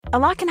A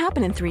lot can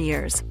happen in 3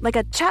 years, like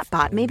a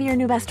chatbot may be your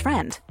new best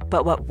friend.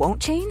 But what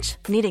won't change?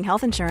 Needing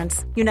health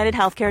insurance. United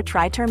Healthcare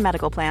Tri-Term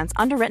Medical Plans,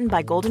 underwritten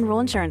by Golden Rule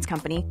Insurance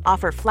Company,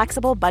 offer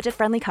flexible,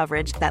 budget-friendly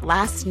coverage that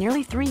lasts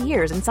nearly 3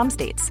 years in some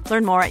states.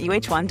 Learn more at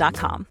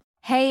uh1.com.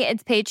 Hey,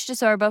 it's Paige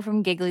DeSorbo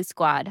from Giggly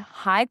Squad.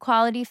 High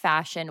quality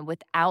fashion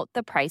without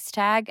the price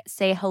tag.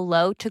 Say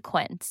hello to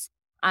Quince.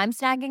 I'm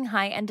snagging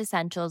high-end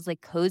essentials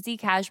like cozy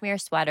cashmere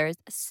sweaters,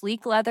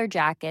 sleek leather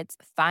jackets,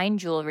 fine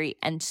jewelry,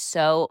 and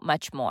so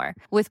much more.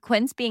 With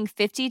Quince being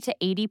 50 to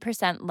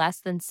 80%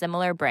 less than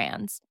similar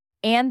brands.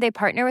 And they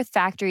partner with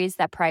factories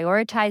that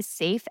prioritize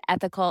safe,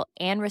 ethical,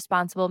 and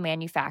responsible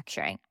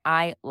manufacturing.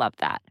 I love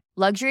that.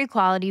 Luxury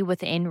quality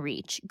within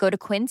reach. Go to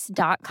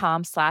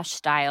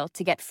quince.com/style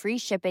to get free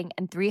shipping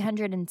and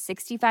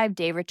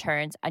 365-day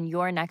returns on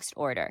your next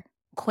order.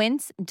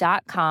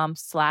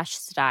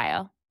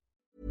 Quince.com/style.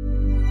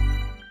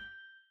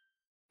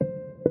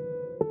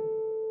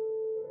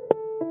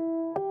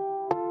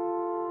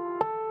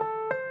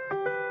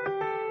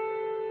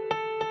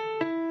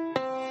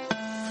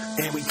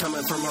 And we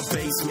coming from a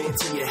basement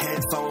to your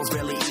headphones.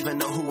 Barely even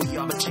know who we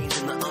are, but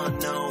changing the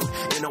unknown.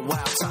 In a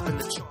while, topping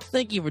the charts.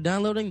 Thank you for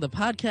downloading the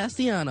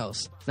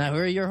Podcastellanos. Now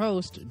here are your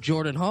hosts,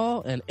 Jordan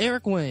Hall and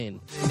Eric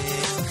Wayne.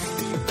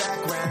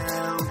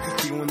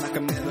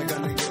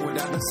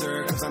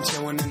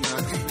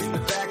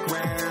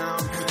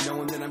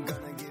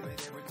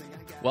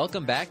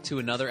 Welcome back to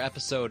another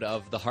episode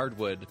of the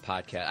Hardwood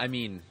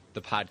Podcast.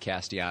 The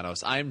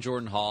Podcastellanos. I'm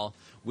Jordan Hall.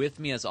 With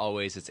me, as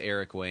always, it's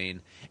Eric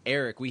Wayne.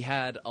 Eric, we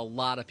had a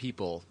lot of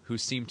people who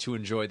seemed to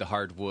enjoy the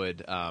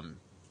Hardwood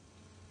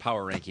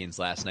power rankings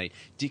last night.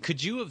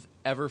 Could you have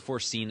ever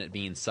foreseen it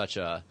being such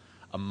a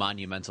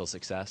monumental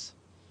success?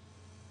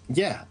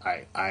 Yeah,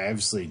 I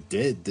obviously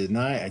didn't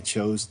I? I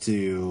chose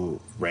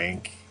to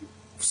rank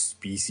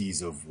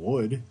species of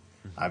wood.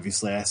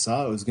 Obviously, I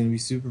saw it was going to be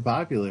super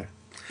popular.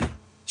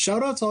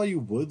 Shout out to all you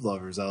wood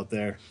lovers out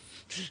there.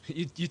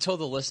 You told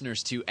the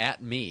listeners to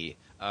at me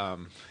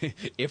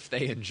if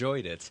they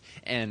enjoyed it,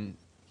 and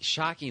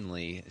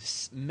shockingly,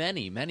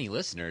 many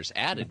listeners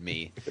added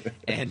me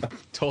and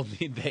told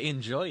me they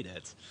enjoyed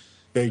it.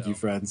 Thank you,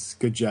 friends.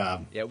 Good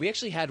job. Yeah, we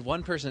actually had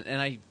one person,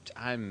 and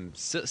I'm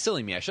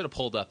silly me. I should have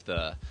pulled up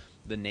the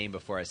name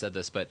before I said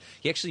this, but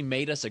he actually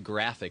made us a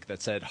graphic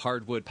that said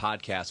Hardwood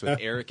Podcast with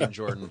Eric and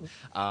Jordan.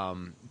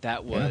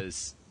 That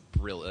was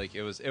really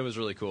it was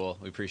really cool.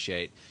 We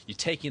appreciate you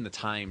taking the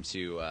time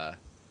to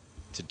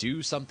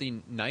do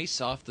something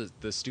nice off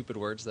the stupid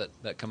words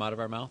that come out of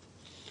our mouth.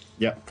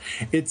 Yep.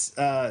 It's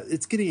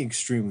getting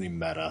extremely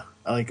meta.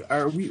 Like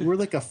we're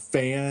like a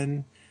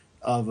fan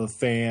of a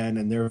fan,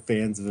 and they're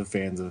fans of a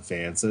fans of a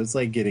fan. So it's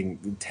like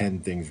getting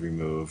 10 things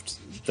removed.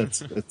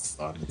 It's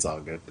fun. It's all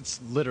good. It's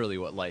literally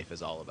what life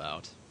is all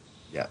about.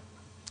 Yeah.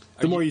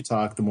 The more you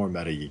talk, the more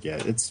meta you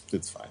get. It's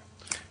fine.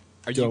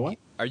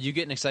 Are you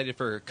getting excited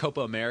for Copa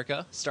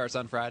America? Starts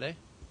on Friday.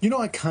 You know,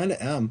 I kind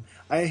of am.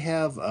 I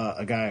have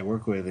a guy I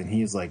work with, and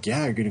he's like,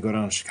 yeah, you're going to go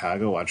down to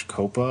Chicago, watch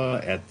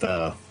Copa at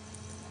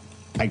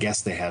I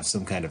guess they have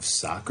some kind of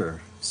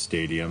soccer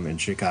stadium in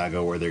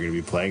Chicago where they're going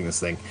to be playing this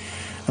thing.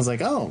 I was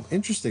like, oh,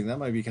 interesting. That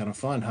might be kind of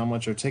fun. How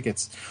much are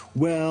tickets?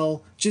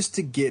 Well, just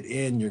to get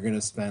in, you're going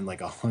to spend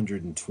like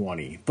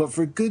 $120. But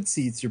for good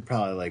seats, you're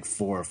probably like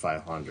 $400 or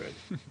 $500.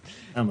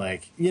 I'm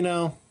like,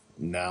 no.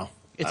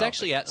 It's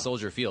actually at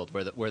Soldier Field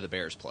where the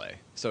Bears play.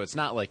 So it's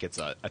not like it's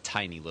a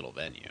tiny little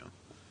venue.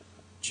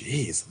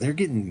 Jeez, they're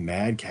getting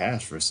mad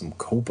cash for some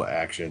Copa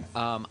action.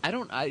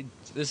 I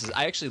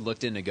actually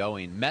looked into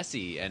going.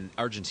 Messi and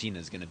Argentina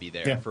is going to be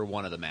there for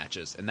one of the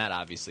matches, and that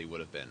obviously would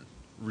have been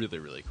really,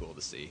 really cool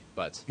to see.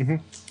 But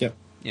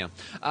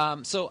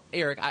so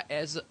Eric,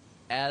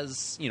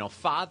 as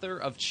father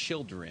of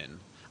children,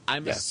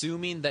 I'm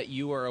assuming that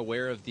you are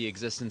aware of the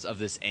existence of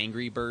this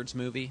Angry Birds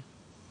movie.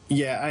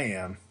 Yeah, I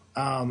am.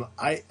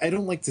 I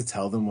don't like to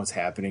tell them what's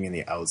happening in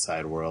the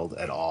outside world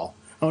at all.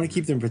 I want to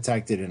keep them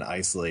protected and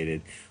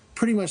isolated,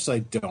 pretty much so I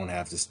don't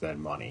have to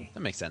spend money.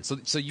 That makes sense.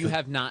 So you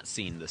have not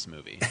seen this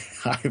movie?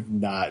 I have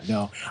not,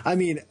 no. I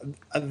mean,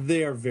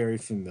 they are very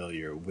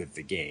familiar with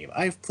the game.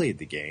 I've played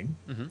the game,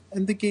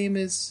 and the game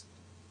is,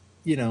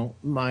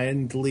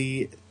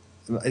 mindless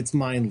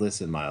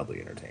and mildly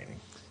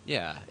entertaining.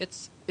 Yeah,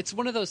 it's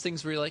one of those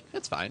things where you're like,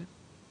 that's fine.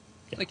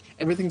 Yeah, like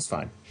everything's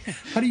fine.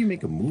 How do you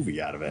make a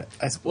movie out of it?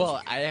 I suppose.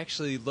 Well, I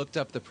actually looked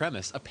up the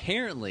premise.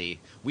 Apparently,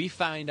 we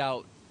find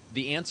out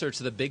the answer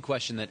to the big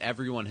question that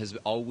everyone has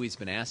always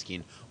been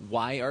asking: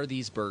 why are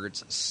these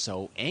birds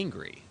so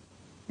angry?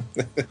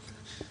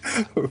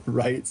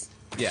 Right.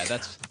 Yeah,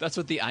 that's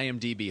what the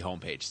IMDb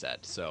homepage said.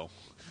 So,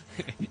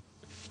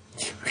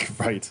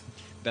 right.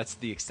 That's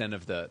the extent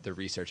of the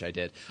research I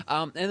did.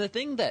 And the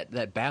thing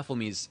that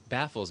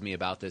baffles me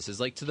about this is,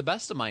 like, to the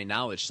best of my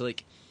knowledge, to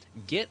like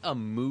get a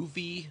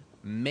movie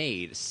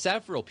made,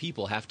 several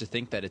people have to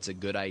think that it's a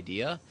good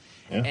idea,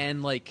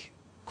 and like,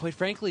 quite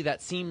frankly,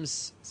 that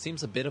seems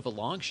a bit of a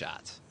long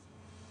shot.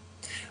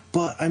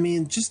 But, I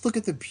mean, just look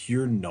at the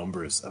pure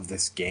numbers of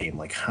this game.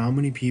 Like, how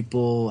many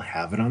people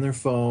have it on their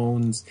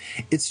phones?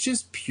 It's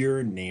just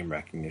pure name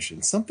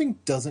recognition. Something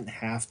doesn't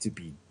have to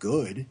be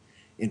good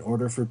in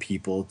order for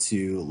people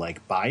to,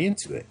 like, buy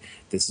into it.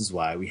 This is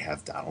why we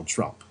have Donald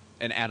Trump.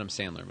 And Adam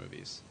Sandler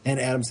movies. And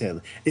Adam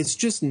Sandler. It's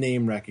just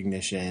name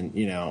recognition.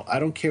 You know, I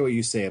don't care what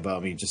you say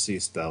about me, just so you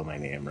spell my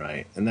name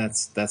right. And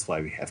that's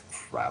why we have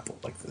crap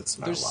like this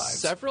in our lives. There's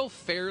several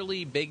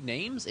fairly big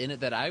names in it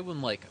that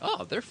I'm like,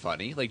 oh, they're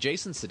funny. Like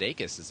Jason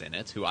Sudeikis is in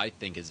it, who I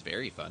think is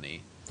very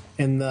funny.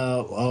 And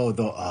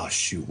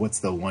what's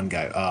the one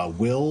guy?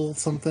 Will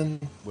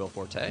something? Will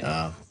Forte?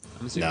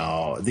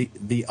 No,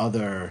 the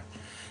other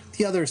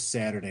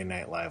Saturday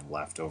Night Live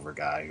leftover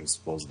guy who's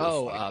supposed to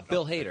be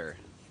Bill Hader.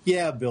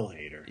 Yeah, Bill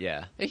Hader.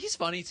 Yeah, he's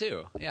funny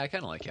too. Yeah, I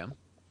kind of like him.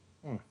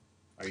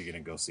 Are you going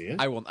to go see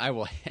it? I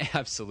will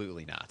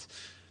absolutely not.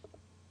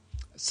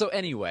 So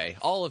anyway,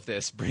 all of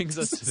this brings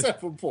us to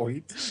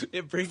point.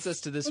 It brings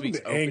us to this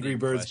week's Angry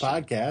Birds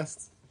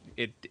podcast.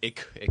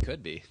 It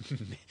could be.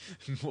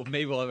 Well,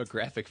 maybe we'll have a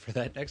graphic for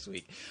that next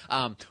week.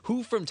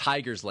 Who from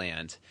Tigers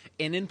Land,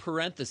 and in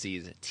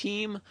parentheses,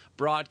 team,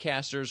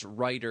 broadcasters,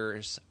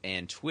 writers,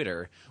 and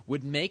Twitter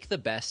would make the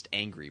best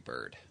Angry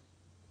Bird?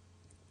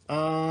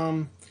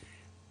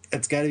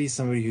 It's got to be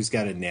somebody who's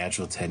got a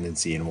natural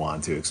tendency and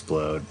want to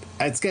explode.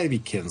 It's got to be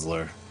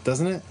Kinsler,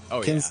 doesn't it?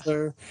 Oh,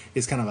 Kinsler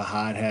is kind of a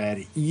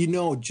hothead.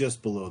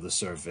 Just below the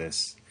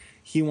surface,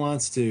 he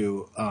wants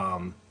to,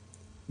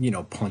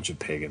 punch a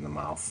pig in the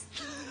mouth.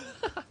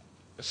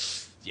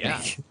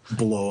 Yeah,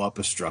 blow up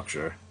a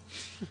structure.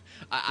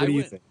 What do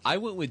you think? I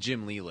went with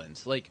Jim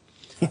Leland. Like,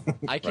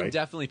 I can Right.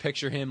 definitely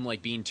picture him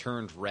like being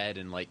turned red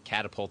and like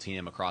catapulting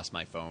him across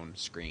my phone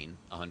screen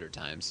 100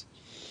 times.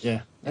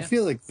 Yeah, I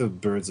feel like the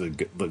birds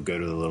would look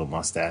good with a little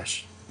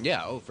mustache.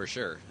 Yeah, for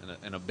sure,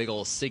 and a big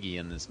old ciggy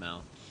in his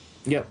mouth.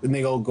 Yep, and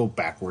they all go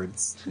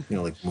backwards,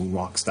 like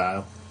moonwalk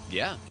style.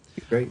 Yeah.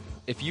 Great.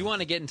 If you want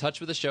to get in touch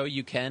with the show,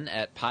 you can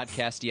at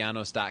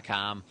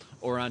podcastellanos.com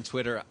or on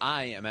Twitter.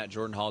 I am at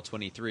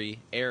JordanHall23.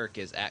 Eric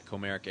is at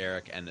Comeric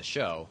Eric, and the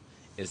show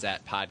is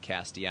at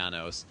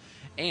Podcastellanos.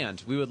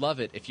 And we would love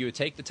it if you would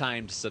take the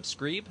time to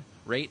subscribe,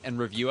 rate, and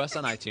review us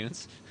on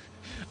iTunes.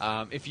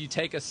 If you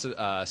take a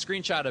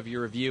screenshot of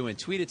your review and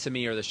tweet it to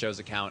me or the show's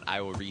account,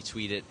 I will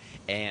retweet it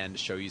and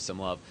show you some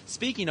love.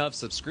 Speaking of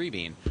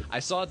subscribing, I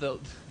saw the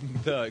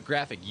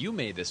graphic you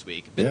made this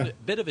week.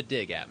 Bit of a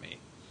dig at me.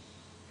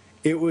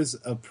 It was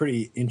a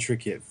pretty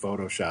intricate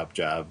Photoshop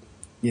job.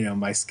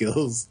 My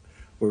skills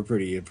were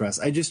pretty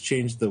impressed. I just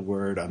changed the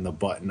word on the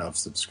button of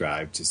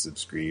subscribe to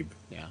subscribe.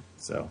 Yeah.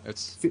 So,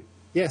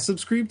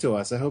 subscribe to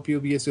us. I hope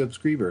you'll be a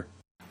subscriber.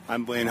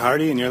 I'm Blaine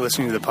Hardy, and you're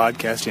listening to the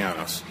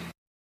Podcastellanos.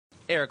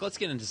 Eric, let's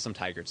get into some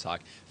Tigers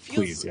talk.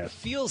 Please, yeah.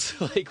 Feels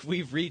like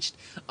we've reached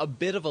a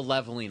bit of a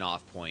leveling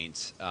off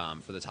point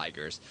for the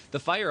Tigers. The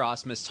Fire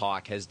Osmus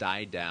talk has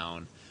died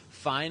down.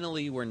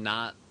 Finally, we're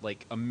not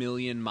like a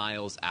million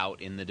miles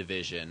out in the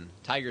division.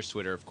 Tigers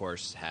Twitter, of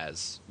course,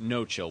 has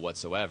no chill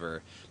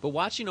whatsoever. But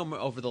watching them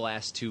over the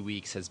last 2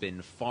 weeks has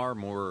been far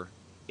more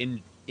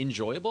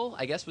enjoyable,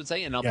 I guess would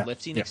say, an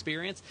uplifting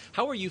experience.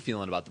 How are you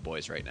feeling about the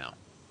boys right now?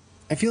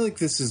 I feel like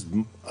this is...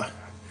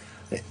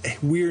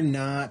 we're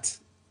not...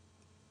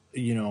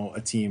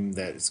 a team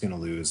that is going to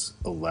lose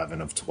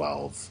 11 of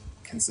 12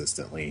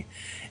 consistently.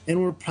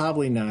 And we're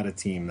probably not a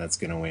team that's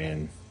going to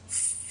win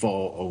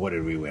what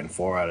did we win?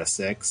 4 out of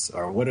 6?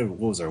 Or what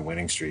was our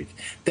winning streak?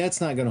 That's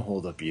not going to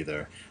hold up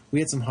either. We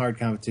had some hard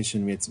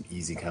competition. We had some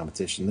easy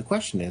competition. The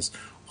question is,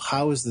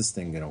 how is this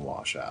thing going to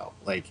wash out?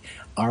 Like,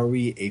 are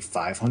we a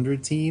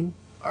 500 team?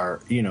 Are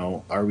we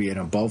an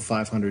above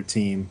 500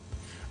 team?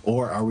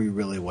 Or are we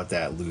really what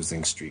that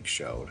losing streak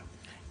showed?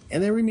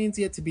 And that remains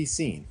yet to be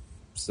seen.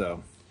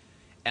 So...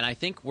 And I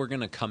think we're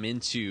going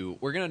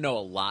to know a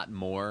lot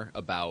more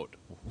about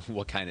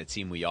what kind of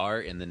team we are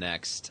in the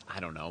next,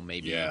 I don't know,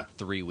 maybe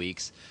 3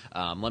 weeks.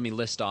 Let me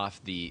list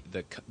off the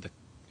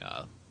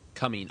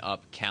coming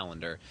up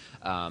calendar.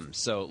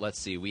 So let's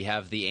see. We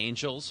have the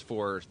Angels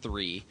for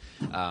 3,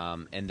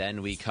 and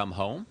then we come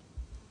home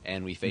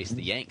and we face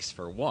the Yanks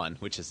for 1,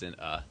 which is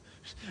a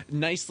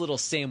nice little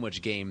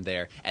sandwich game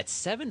there at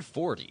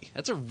 7:40.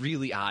 That's a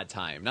really odd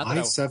time. Why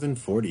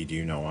 7:40? Do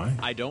you know why?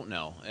 I don't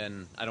know,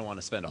 and I don't want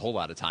to spend a whole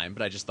lot of time,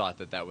 but I just thought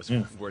that was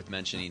worth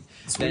mentioning.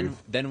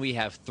 Then we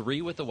have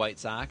 3 with the White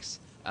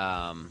Sox.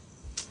 Let's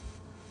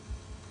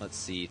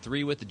see,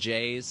 3 with the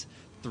Jays,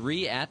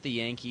 3 at the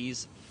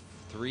Yankees,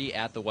 3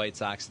 at the White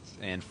Sox,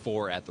 and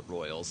 4 at the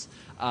Royals.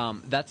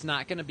 That's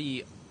not going to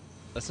be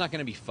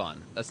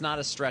fun. That's not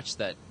a stretch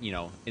that,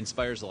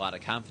 inspires a lot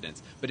of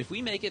confidence. But if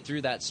we make it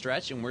through that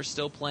stretch and we're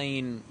still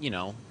playing,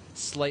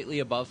 slightly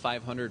above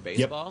 500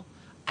 baseball,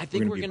 I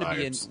think we're going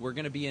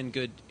to be in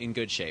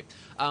good shape.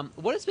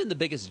 What has been the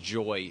biggest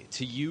joy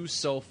to you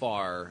so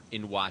far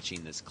in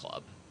watching this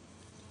club?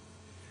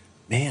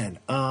 Man,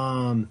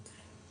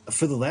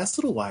 for the last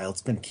little while,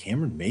 it's been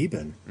Cameron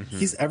Maben.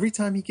 He's every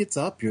time he gets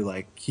up,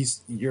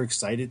 you're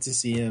excited to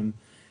see him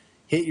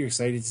hit. You're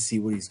excited to see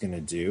what he's going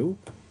to do.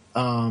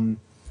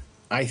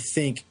 I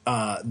think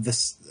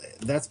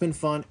that's been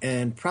fun,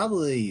 and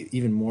probably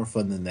even more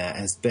fun than that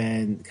has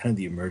been kind of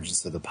the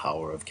emergence of the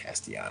power of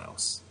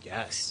Castellanos.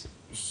 Yes.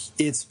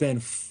 It's been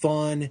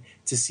fun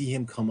to see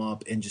him come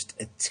up and just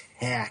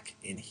attack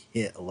and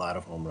hit a lot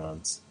of home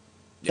runs.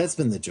 That's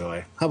been the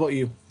joy. How about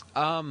you?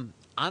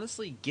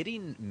 Honestly,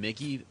 getting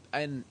Miggy,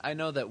 and I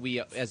know that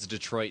we, as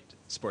Detroit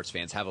sports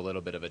fans, have a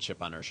little bit of a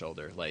chip on our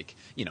shoulder. Like,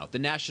 the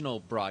national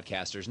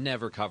broadcasters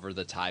never cover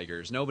the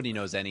Tigers. Nobody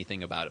knows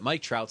anything about it.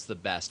 Mike Trout's the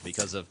best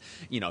because of,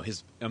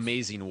 his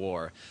amazing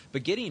WAR.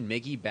 But getting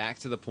Miggy back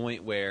to the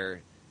point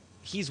where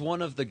he's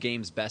one of the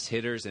game's best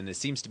hitters, and it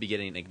seems to be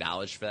getting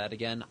acknowledged for that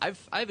again.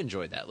 I've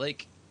enjoyed that.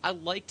 Like, I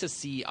like to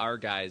see our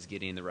guys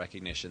getting the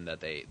recognition that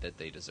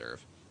they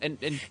deserve.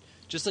 And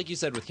just like you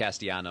said with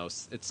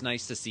Castellanos, it's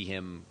nice to see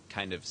him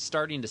kind of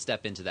starting to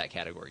step into that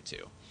category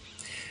too.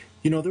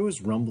 There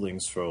was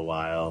rumblings for a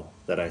while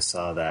that I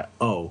saw that,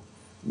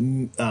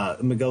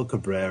 Miguel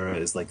Cabrera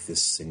is like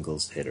this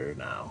singles hitter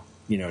now.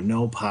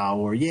 No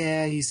power.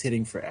 Yeah, he's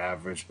hitting for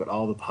average, but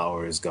all the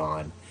power is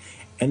gone.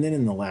 And then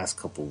in the last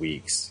couple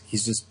weeks,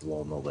 he's just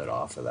blown the lid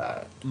off of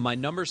that. My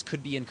numbers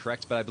could be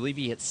incorrect, but I believe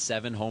he hit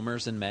 7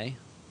 homers in May.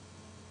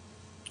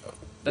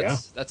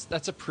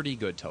 That's a pretty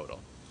good total.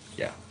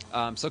 Yeah.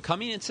 So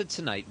coming into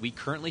tonight, we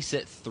currently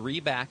sit 3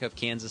 back of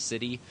Kansas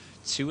City,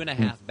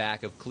 2.5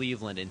 back of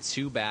Cleveland, and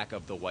 2 back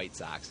of the White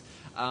Sox.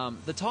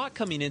 The talk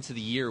coming into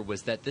the year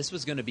was that this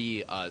was going to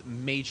be a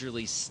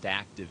majorly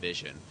stacked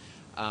division.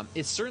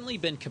 It's certainly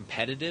been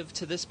competitive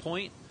to this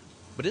point,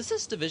 but is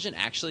this division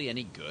actually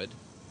any good?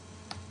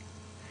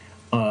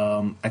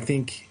 I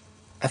think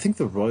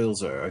the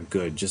Royals are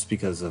good just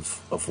because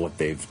of what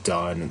they've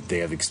done. They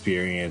have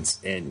experience,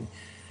 and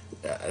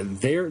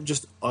they're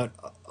just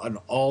an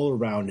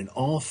all-around in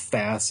all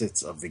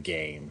facets of the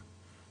game.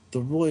 The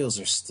Royals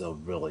are still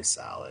really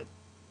solid,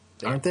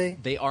 aren't they?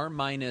 They are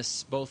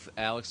minus both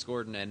Alex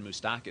Gordon and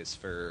Moustakas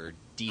for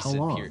decent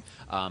How long? period.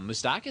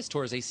 Moustakas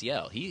tore his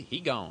ACL. He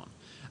gone.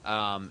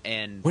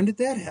 And When did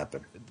that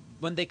happen?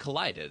 when they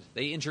collided,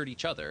 they injured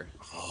each other.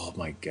 Oh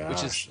my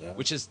gosh!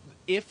 Which is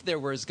if there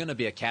was going to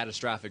be a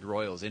catastrophic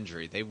Royals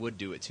injury, they would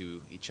do it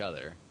to each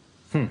other.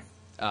 And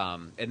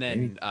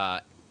then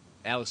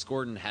Alex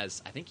Gordon I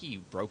think he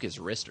broke his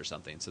wrist or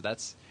something. So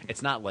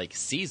it's not like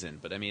season,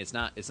 but I mean it's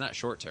not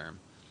short term.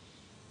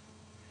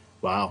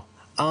 Wow.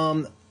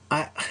 I'm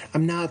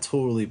not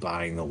totally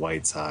buying the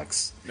White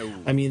Sox. No.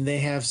 I mean, they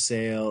have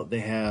Sale. They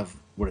have,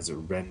 what is it,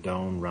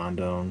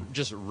 Rondon?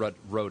 Just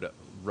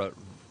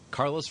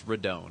Carlos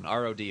Rodon,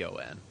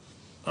 Rodon.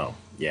 Oh,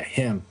 yeah,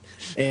 him.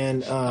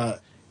 And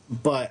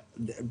but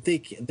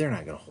they're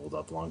not going to hold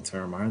up long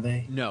term, are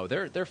they? No,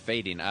 they're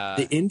fading.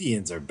 The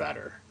Indians are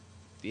better.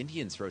 The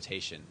Indians'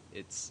 rotation,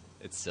 it's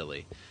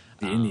silly.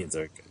 The Indians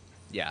are good.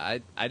 Yeah,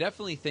 I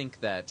definitely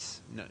think that,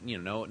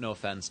 no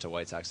offense to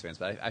White Sox fans,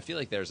 but I feel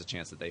like there's a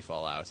chance that they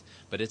fall out.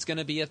 But it's going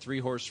to be a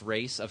 3-horse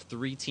race of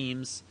 3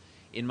 teams,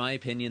 in my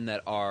opinion,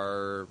 that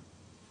are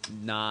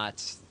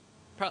not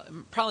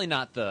probably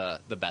not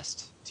the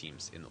best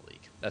teams in the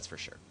league. That's for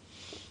sure.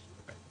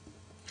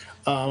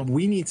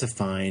 We need to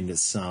find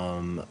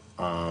some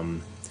 4th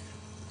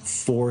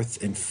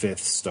and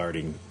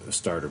 5th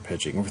starter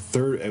pitching. Or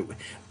third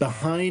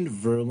behind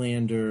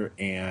Verlander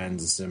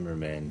and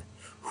Zimmerman.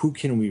 Who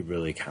can we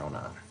really count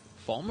on?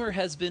 Fulmer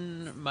has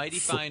been mighty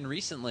fine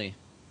recently.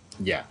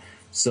 Yeah,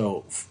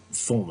 so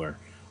Fulmer.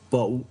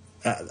 But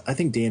I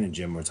think Dan and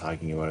Jim were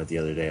talking about it the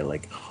other day.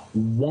 Like,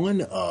 one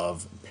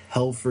of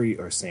Pelfrey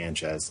or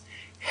Sanchez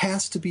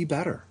has to be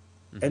better.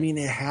 I mean,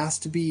 it has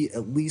to be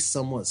at least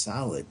somewhat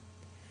solid.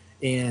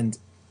 And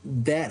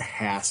that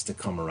has to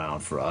come around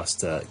for us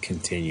to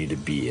continue to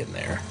be in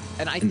there.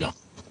 And I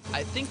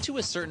think to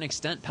a certain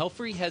extent,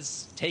 Pelfrey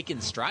has taken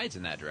strides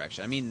in that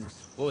direction. I mean,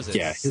 what was it?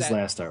 Yeah, his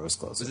last start was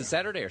close. Was it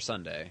Saturday or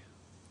Sunday?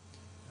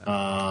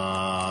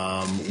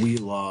 We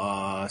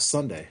lost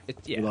Sunday.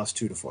 We lost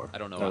 2-4. I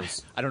don't know.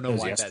 I don't know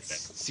why that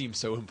seems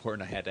so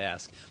important. I had to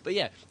ask. But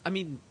yeah, I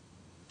mean,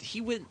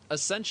 he went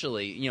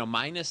essentially,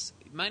 minus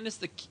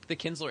the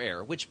Kinsler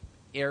error, which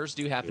errors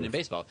do happen in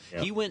baseball.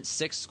 Yep. He went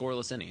 6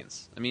 scoreless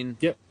innings. I mean,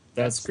 yep,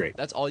 that's great.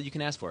 That's all you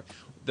can ask for.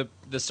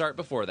 The start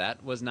before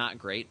that was not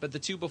great, but the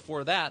 2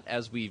 before that,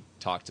 as we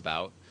talked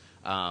about,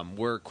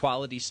 were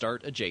quality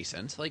start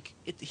adjacent. Like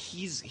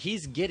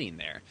he's getting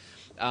there.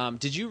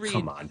 Did you read?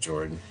 Come on,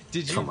 Jordan.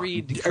 Did you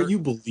read? Are you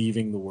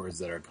believing the words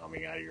that are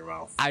coming out of your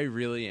mouth? I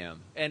really am.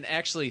 And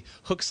actually,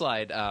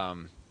 Hookslide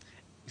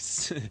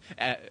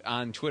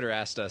on Twitter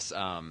asked us,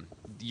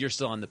 "You're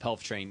still on the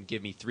Pelf train.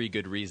 Give me 3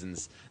 good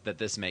reasons that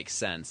this makes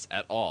sense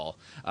at all."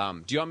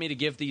 Do you want me to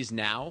give these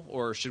now,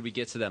 or should we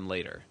get to them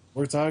later?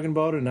 We're talking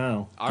about it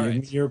now. All Give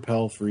right. me your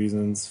Pelf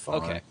reasons. Fine.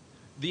 Okay.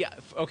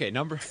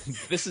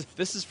 This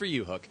is for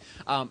you, Hook.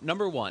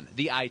 Number 1,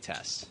 the eye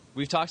test.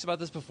 We've talked about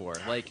this before.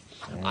 Like,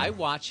 I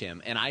watch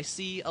him and I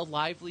see a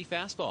lively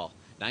fastball,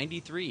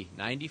 93,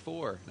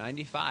 94,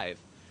 95.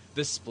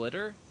 The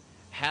splitter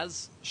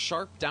has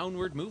sharp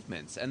downward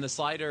movements, and the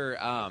slider.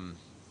 I'm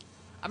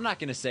not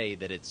going to say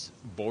that it's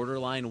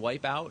borderline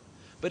wipeout,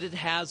 but it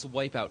has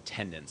wipeout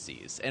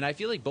tendencies. And I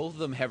feel like both of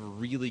them have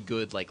really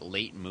good, like,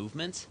 late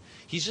movement.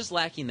 He's just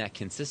lacking that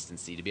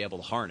consistency to be able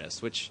to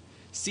harness, which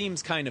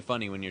seems kind of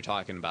funny when you're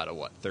talking about a,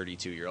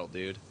 32-year-old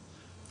dude.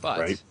 But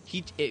right.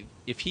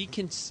 if he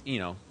can,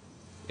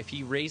 if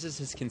he raises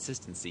his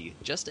consistency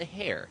just a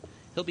hair,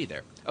 he'll be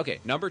there. Okay,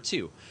 number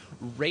 2,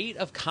 rate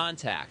of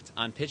contact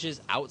on pitches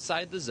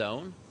outside the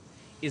zone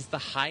is the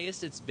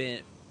highest it's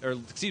been, or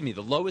excuse me,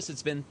 the lowest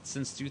it's been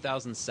since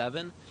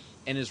 2007.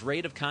 And his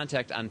rate of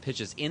contact on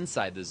pitches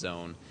inside the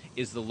zone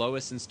is the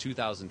lowest since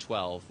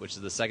 2012, which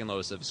is the second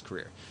lowest of his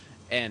career.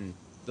 And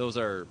those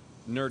are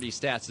nerdy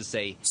stats to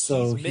say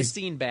he's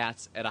missing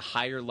bats at a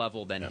higher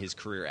level than his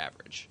career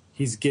average.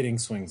 He's getting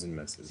swings and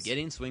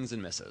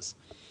misses.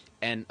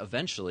 And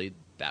eventually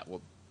that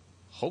will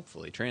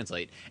hopefully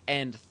translate.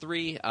 And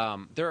 3,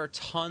 there are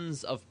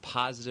tons of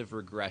positive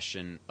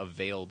regression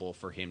available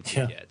for him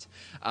to get.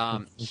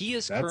 He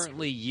is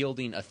currently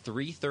yielding a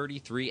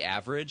 333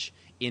 average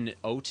in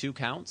 0-2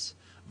 counts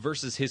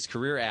versus his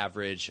career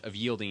average of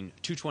yielding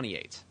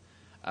 228.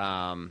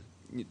 1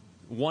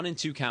 and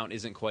 2 count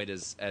isn't quite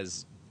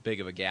as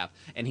big of a gap.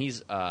 And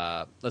he's,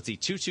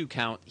 2-2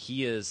 count,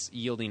 he is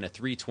yielding a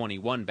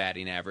 321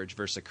 batting average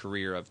versus a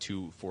career of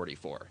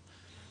 244.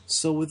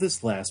 So with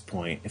this last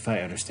point, if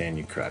I understand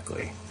you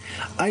correctly,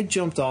 I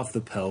jumped off the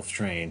Pelf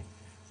train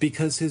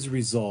because his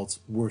results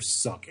were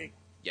sucking.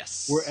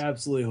 Yes. Were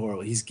absolutely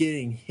horrible. He's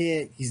getting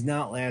hit. He's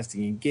not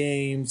lasting in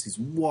games. He's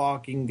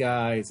walking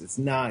guys. It's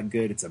not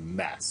good. It's a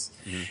mess.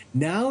 Mm-hmm.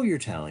 Now you're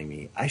telling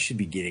me I should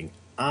be getting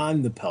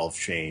on the Pelf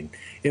train.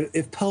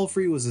 If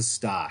Pelfrey was a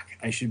stock,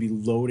 I should be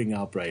loading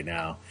up right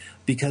now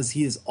because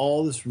he has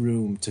all this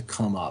room to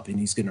come up, and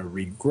he's going to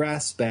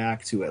regress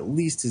back to at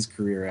least his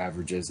career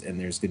averages, and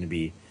there's going to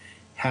be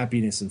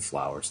happiness and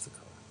flowers to come.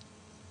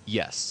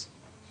 Yes.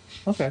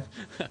 Okay.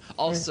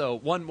 Also,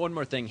 one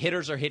more thing.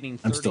 Hitters are hitting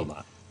 30. I'm still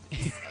not.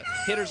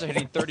 Hitters are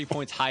hitting 30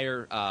 points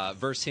higher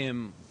versus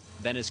him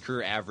than his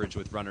career average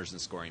with runners in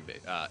scoring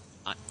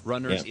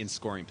in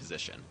scoring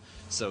position.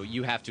 So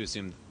you have to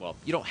assume. Well,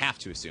 you don't have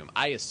to assume.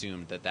 I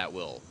assumed that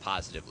will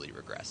positively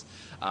regress.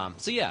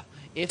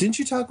 Didn't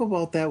you talk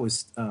about that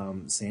with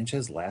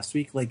Sanchez last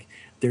week? Like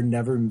they're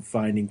never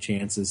finding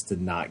chances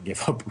to not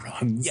give up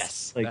runs.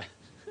 Yes. Like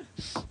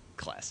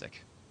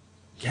classic.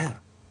 Yeah.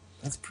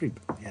 That's pretty.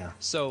 Yeah.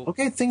 So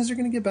okay, things are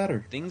going to get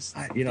better.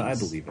 I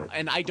believe it.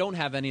 And I don't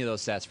have any of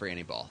those stats for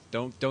Anibal.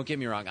 Don't get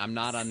me wrong. I'm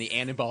not on the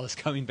Anibal is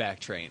coming back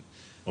train.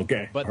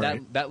 Okay. But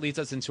that leads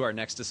us into our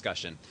next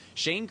discussion.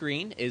 Shane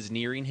Green is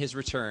nearing his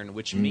return,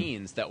 which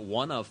means that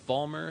one of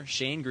Fulmer,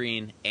 Shane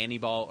Green,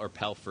 Anibal, or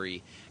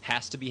Pelfrey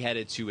has to be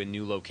headed to a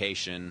new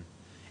location.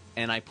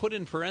 And I put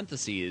in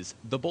parentheses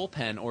the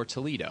bullpen or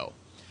Toledo.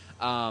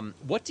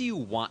 What do you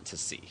want to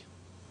see?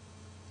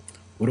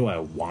 What do I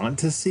want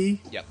to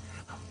see? Yep.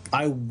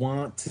 I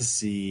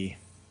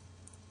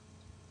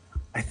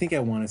think I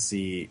want to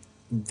see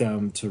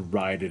them to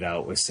ride it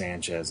out with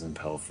Sanchez and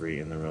Pelfrey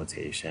in the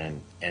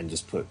rotation and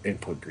just put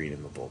Green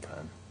in the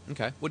bullpen.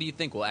 Okay. What do you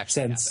think will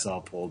actually happen? Send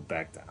Suppold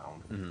back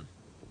down. Mm-hmm.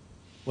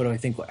 What do I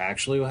think will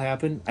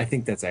happen? I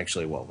think that's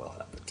actually what will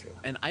happen, too.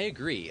 And I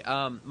agree.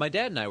 My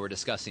dad and I were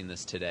discussing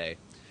this today.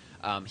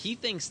 He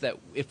thinks that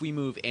if we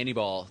move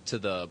Anibal to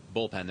the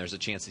bullpen, there's a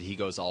chance that he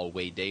goes all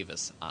Wade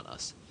Davis on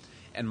us.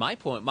 And my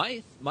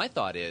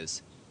thought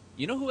is,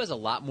 you know who has a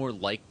lot more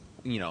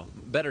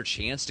better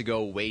chance to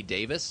go Wade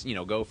Davis,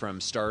 go from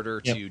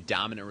starter to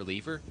dominant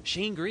reliever?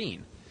 Shane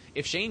Green.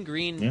 If Shane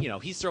Green,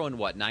 he's throwing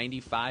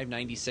 95,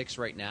 96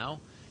 right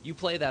now, you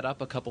play that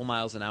up a couple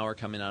miles an hour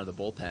coming out of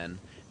the bullpen,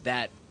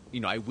 that,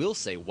 I will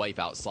say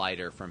wipeout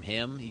slider from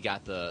him. He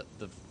got the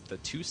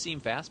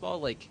two-seam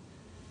fastball. Like,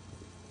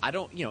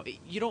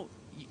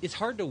 it's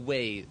hard to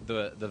weigh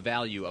the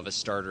value of a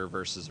starter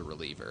versus a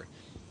reliever.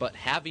 But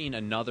having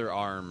another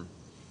arm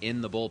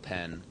in the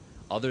bullpen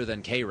other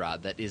than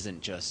K-Rod that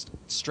isn't just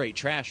straight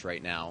trash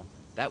right now,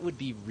 that would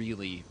be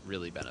really,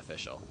 really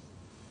beneficial.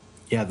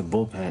 Yeah, the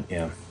bullpen,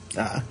 yeah.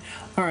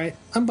 All right,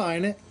 I'm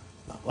buying it.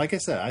 Like I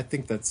said, I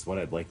think that's what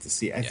I'd like to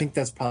see. I think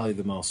that's probably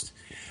the most...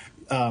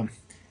 in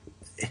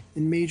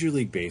Major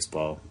League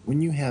Baseball,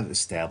 when you have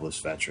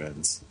established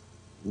veterans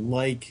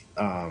like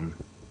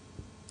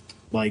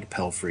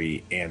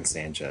Pelfrey and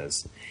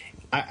Sanchez,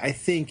 I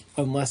think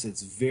unless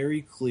it's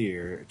very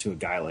clear to a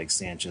guy like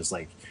Sanchez,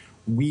 like,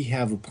 we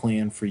have a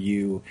plan for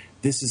you.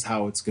 This is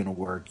how it's going to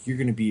work. You're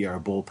going to be our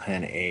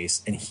bullpen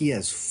ace. And he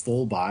has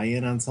full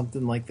buy-in on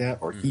something like that,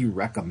 or he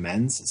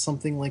recommends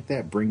something like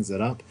that, brings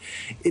it up.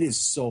 It is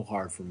so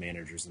hard for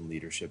managers and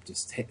leadership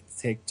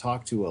to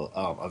talk to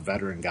a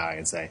veteran guy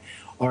and say,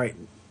 all right,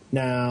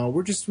 now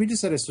we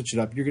decided to switch it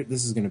up.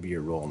 This is going to be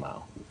your role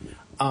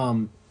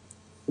now.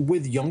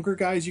 With younger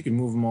guys, you can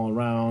move them all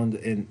around,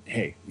 and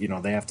hey,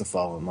 they have to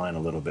fall in line a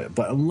little bit.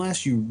 But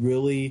unless you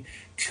really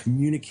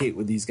communicate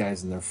with these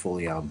guys and they're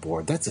fully on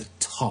board, that's a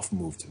tough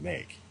move to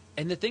make.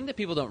 And the thing that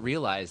people don't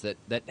realize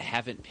that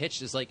haven't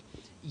pitched is, like,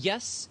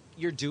 yes,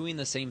 you're doing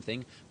the same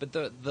thing, but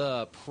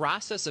the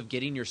process of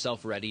getting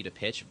yourself ready to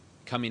pitch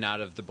coming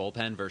out of the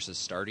bullpen versus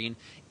starting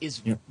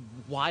is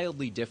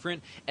wildly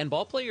different. And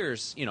ball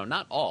players,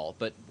 not all,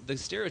 but the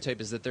stereotype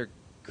is that they're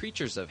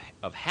creatures of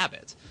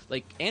habit.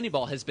 Like,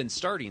 Anibal has been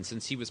starting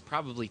since he was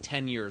probably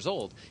 10 years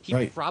old.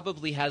 He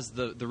probably has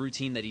the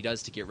routine that he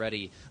does to get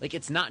ready. Like,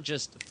 it's not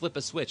just flip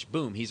a switch,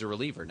 boom, he's a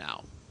reliever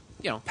now.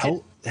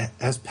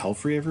 Has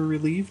Pelfrey ever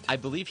relieved? I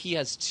believe he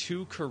has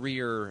 2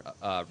 career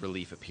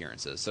relief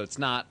appearances, so it's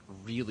not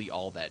really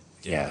all that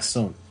different.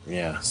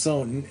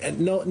 So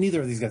no,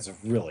 neither of these guys have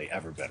really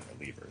ever been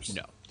relievers.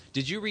 No.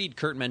 Did you read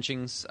Kurt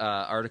Menching's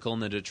article in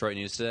the Detroit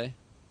News today?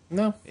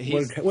 No.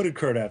 What did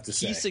Kurt have to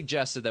say? He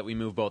suggested that we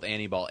move both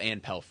Anibal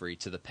and Pelfrey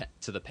to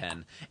the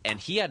pen, and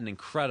he had an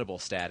incredible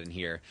stat in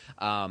here.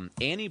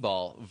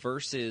 Anibal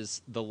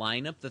versus the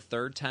lineup the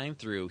third time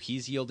through,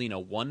 he's yielding a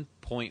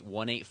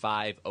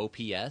 1.185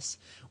 OPS,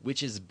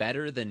 which is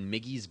better than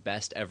Miggy's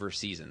best ever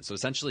season. So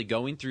essentially,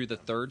 going through the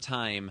third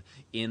time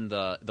in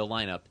the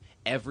lineup,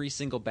 every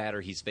single batter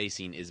he's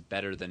facing is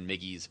better than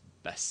Miggy's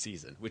best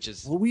season, which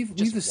is we've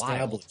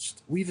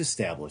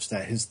established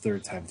that his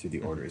third time through the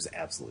order is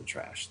absolute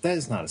trash. That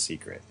is not a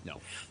secret. No,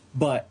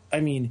 but I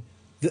mean,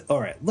 all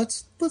right,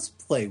 let's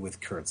play with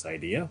Kurt's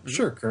idea.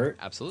 Sure, Kurt,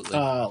 absolutely.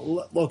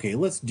 Okay,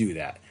 let's do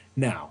that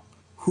now.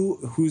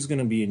 Who's going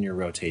to be in your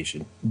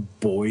rotation?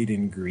 Boyd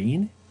and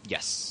Green?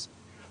 Yes.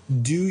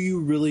 Do you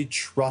really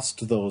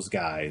trust those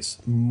guys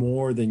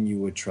more than you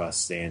would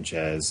trust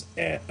Sanchez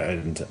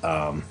and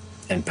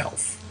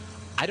Pelf?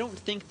 I don't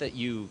think that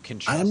you can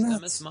trust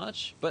them as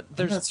much, but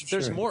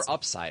there's more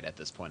upside at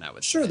this point, I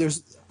would say.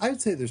 I would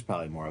say there's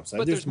probably more upside.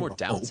 But there's more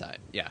downside.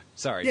 Hope. Yeah,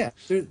 sorry. Yeah,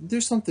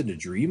 there's something to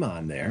dream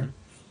on there,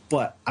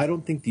 but I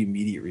don't think the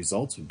immediate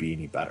results would be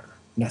any better,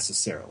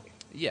 necessarily.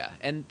 Yeah,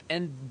 and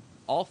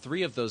all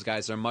 3 of those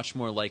guys are much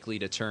more likely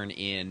to turn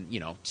in,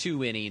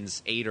 2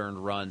 innings, 8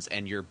 earned runs,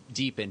 and you're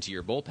deep into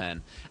your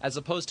bullpen, as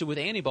opposed to with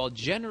Anibal,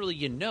 generally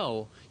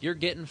you're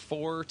getting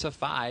 4 to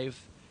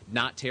 5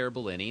 not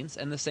terrible innings,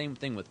 and the same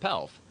thing with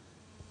Pelf.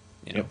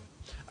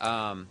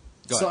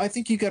 So I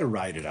think you got to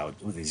ride it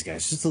out with these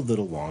guys just a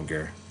little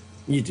longer.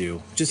 You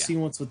do. Just see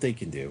what they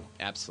can do.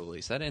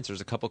 Absolutely. So that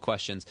answers a couple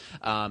questions.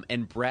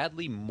 And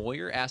Bradley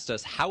Moyer asked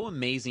us, how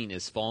amazing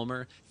is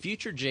Fulmer,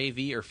 future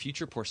JV or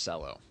future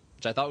Porcello?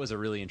 Which I thought was a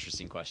really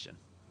interesting question.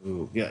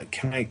 Ooh, yeah.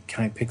 Can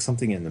I pick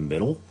something in the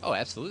middle? Oh,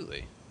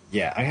 absolutely.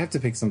 Yeah, I have to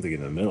pick something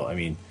in the middle. I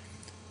mean,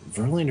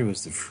 Verlander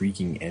was the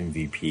freaking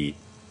MVP.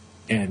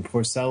 And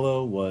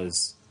Porcello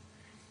was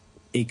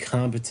a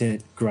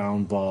competent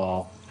ground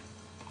ball,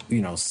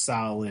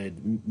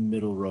 solid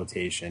middle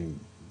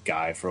rotation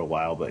guy for a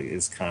while, but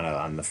is kind of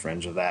on the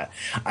fringe of that.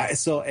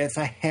 So if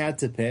I had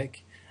to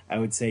pick, I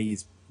would say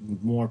he's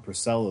more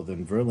Porcello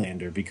than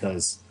Verlander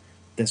because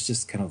that's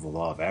just kind of the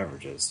law of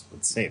averages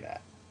would say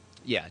that.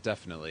 Yeah,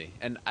 definitely.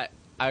 And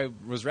I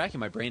was racking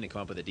my brain to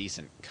come up with a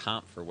decent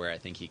comp for where I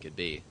think he could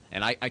be,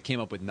 and I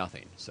came up with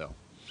nothing. So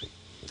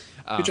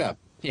good job.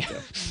 Yeah.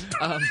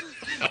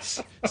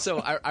 So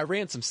I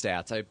ran some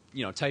stats. I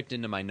typed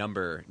into my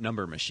number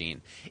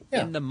machine.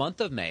 Yeah. In the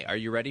month of May, are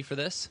you ready for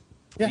this?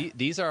 Yeah.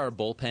 These are our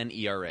bullpen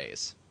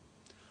ERAs.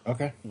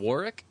 Okay.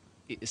 Warwick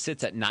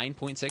sits at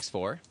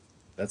 9.64.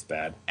 That's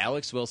bad.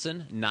 Alex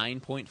Wilson,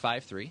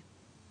 9.53.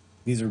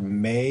 These are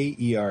May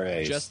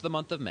ERAs. Just the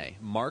month of May.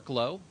 Mark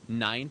Lowe,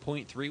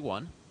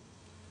 9.31.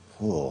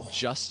 Cool.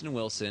 Justin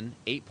Wilson,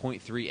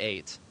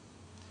 8.38.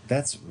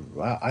 That's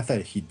wow. I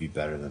thought he'd be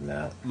better than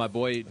that. My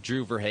boy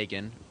Drew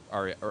Verhagen,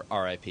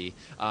 RIP,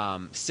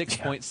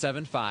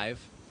 6.75,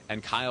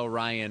 and Kyle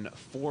Ryan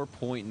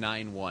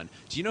 4.91.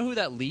 Do you know who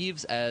that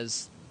leaves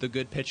as the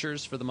good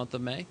pitchers for the month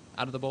of May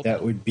out of the bullpen?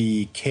 That would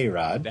be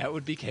K-Rod.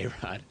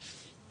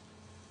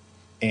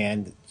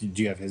 And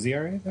do you have his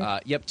ERA there?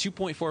 Yep,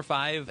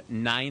 2.45,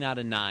 9 out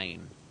of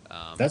 9.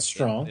 That's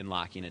strong. In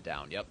locking it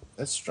down, yep.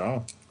 That's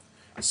strong.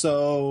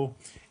 So,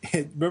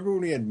 remember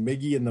when we had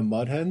Miggy and the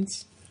Mud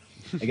Hens?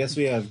 I guess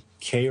we have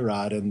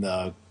K-Rod and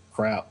the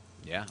Crap.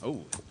 Yeah.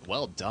 Oh,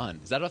 well done.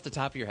 Is that off the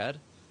top of your head?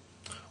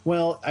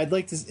 Well, I'd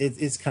like to.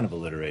 It's kind of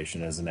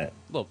alliteration, isn't it?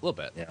 A little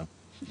bit. Yeah,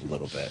 a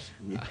little bit.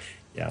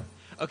 Yeah.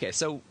 Okay,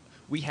 so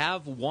we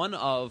have one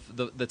of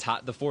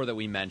the 4 that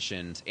we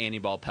mentioned: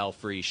 Anibal,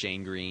 Pelfrey,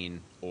 Shane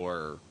Green,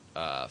 or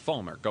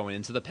Fulmer going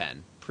into the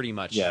pen. Pretty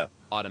much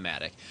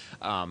automatic.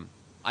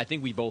 I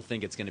think we both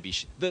think it's going to be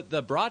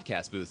the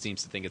broadcast booth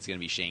seems to think it's going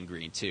to be Shane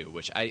Green too,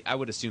 which I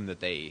would assume that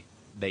they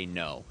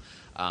know.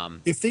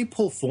 If they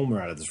pull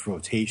Fulmer out of this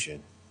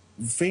rotation,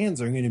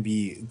 fans are going to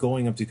be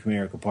going up to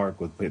Comerica Park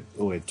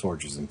with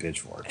torches and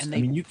pitchforks.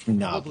 And you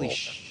cannot probably pull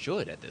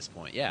should at this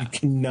point. Yeah, you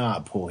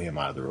cannot pull him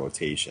out of the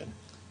rotation.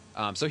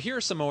 So here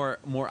are some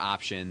more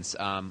options.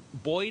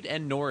 Boyd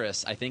and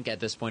Norris, I think at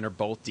this point, are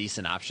both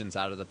decent options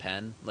out of the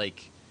pen.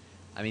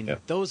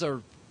 Those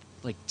are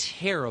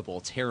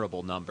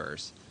terrible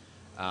numbers.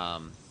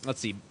 Let's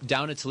see.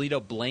 Down at Toledo,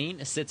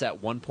 Blaine sits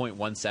at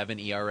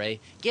 1.17 ERA.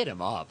 Get him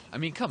up.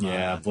 Come on.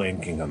 Yeah, Blaine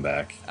can come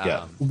back.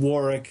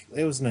 Warwick.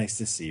 It was nice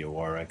to see you,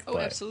 Warwick. Oh,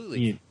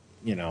 absolutely.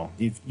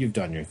 You've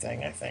done your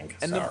thing, I think.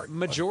 And the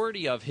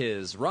majority of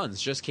his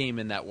runs just came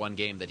in that one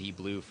game that he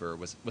blew for.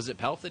 Was it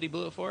Pelf that he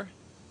blew it for?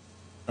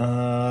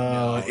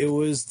 It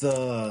was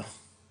the.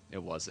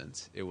 It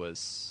wasn't. It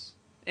was.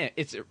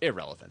 It's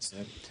irrelevant.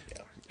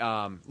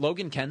 Yeah.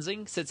 Logan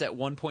Kensing sits at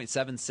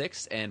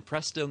 1.76, and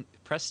Preston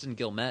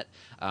Guillemette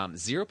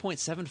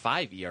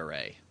 0.75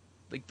 ERA.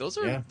 Like those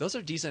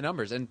are decent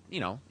numbers, and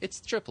it's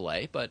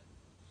AAA, but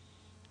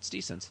it's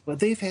decent. But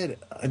they've had,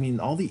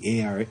 all the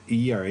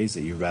ERAs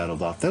that you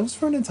rattled off. That was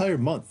for an entire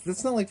month.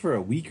 That's not like for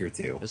a week or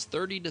two. It's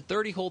 30 to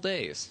 30 whole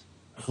days.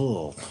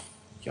 Oh,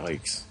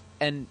 yikes!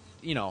 And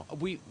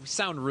we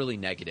sound really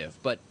negative,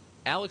 but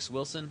Alex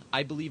Wilson,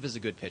 I believe, is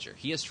a good pitcher.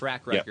 He has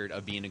track record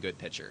of being a good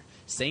pitcher.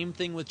 Same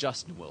thing with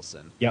Justin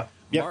Wilson. Yeah.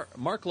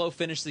 Mark Lowe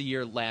finished the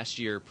year last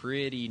year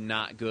pretty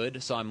not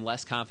good, so I'm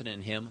less confident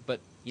in him.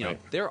 But,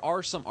 there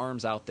are some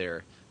arms out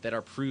there that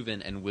are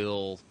proven and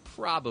will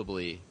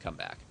probably come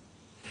back.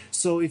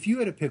 So if you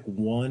had to pick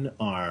one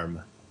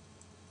arm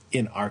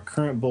in our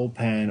current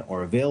bullpen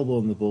or available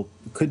in the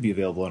could be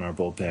available in our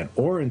bullpen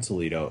or in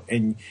Toledo,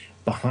 and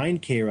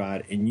behind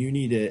K-Rod, and you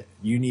needed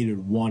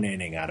one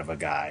inning out of a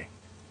guy,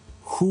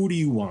 who do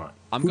you want?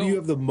 Who do you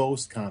have the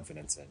most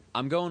confidence in?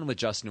 I'm going with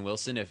Justin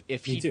Wilson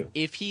if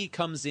he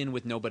comes in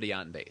with nobody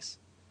on base.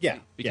 Yeah,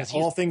 because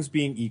all things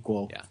being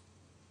equal. Yeah,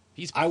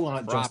 he's I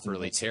want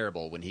properly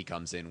terrible when he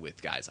comes in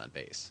with guys on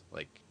base,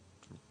 like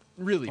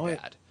really bad.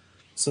 Yeah.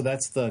 So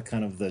that's the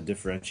kind of the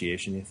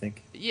differentiation, you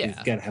think? Yeah, you've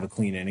got to have a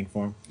clean inning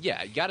for him.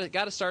 Yeah, you got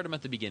to start him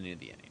at the beginning of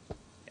the inning. Yeah,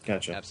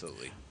 gotcha,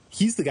 absolutely.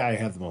 He's the guy I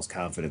have the most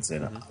confidence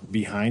in.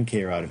 Behind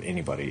K-Rod of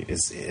anybody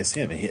is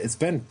him. It's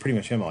been pretty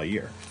much him all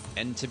year.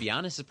 And to be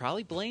honest, it's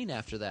probably Blaine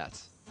after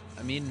that.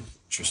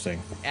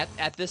 Interesting.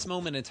 At this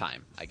moment in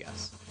time, I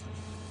guess.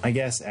 I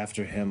guess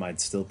after him,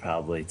 I'd still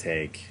probably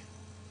take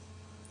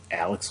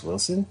Alex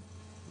Wilson.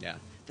 Yeah.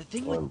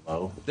 Probably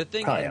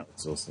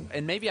Alex Wilson.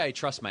 And maybe I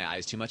trust my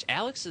eyes too much.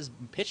 Alex's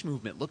pitch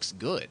movement looks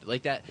good.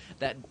 Like that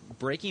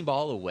breaking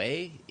ball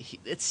away,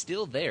 it's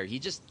still there.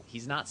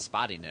 He's not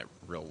spotting it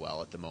real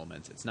well at the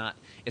moment. It's not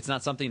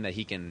something that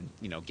he can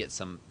get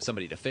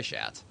somebody to fish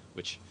at,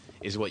 which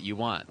is what you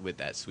want with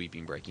that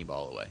sweeping breaking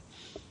ball away.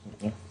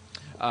 Yeah.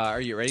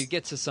 Are you ready to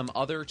get to some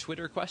other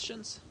Twitter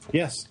questions?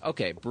 Yes.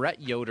 Okay. Brett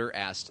Yoder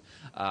asked,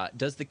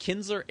 does the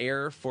Kinsler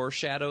error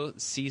foreshadow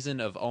season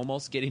of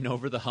almost getting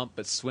over the hump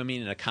but swimming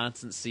in a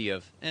constant sea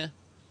of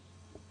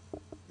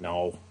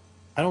No.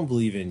 I don't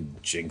believe in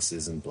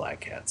jinxes and black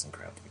cats and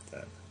crap like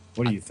that.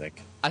 What do you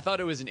think? I thought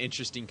it was an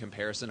interesting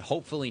comparison.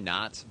 Hopefully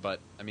not,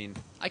 but,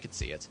 I could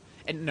see it.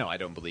 And no, I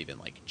don't believe in,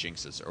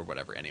 jinxes or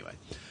whatever anyway.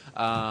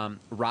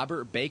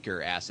 Robert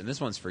Baker asked, and this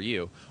one's for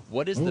you,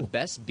 what is the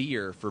best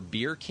beer for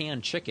beer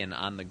can chicken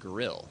on the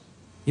grill?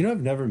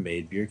 I've never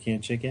made beer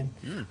can chicken.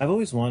 I've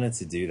always wanted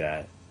to do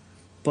that.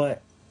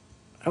 But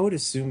I would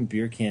assume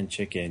beer can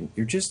chicken,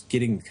 you're just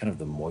getting kind of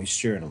the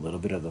moisture and a little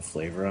bit of the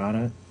flavor on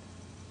it.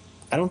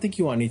 I don't think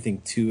you want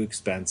anything too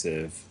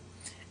expensive.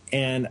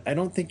 And I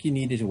don't think you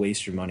needed to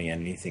waste your money on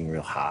anything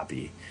real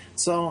hoppy.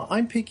 So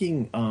I'm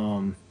picking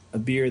a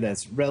beer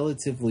that's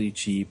relatively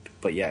cheap,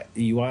 but yet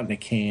you want in a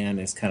can,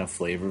 is kind of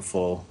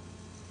flavorful.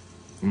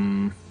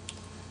 I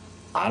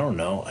don't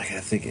know. I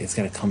think it's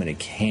got to come in a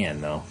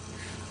can, though.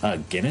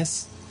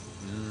 Guinness?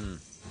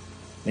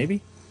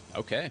 Maybe?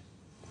 Okay.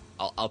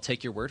 I'll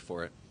take your word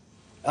for it.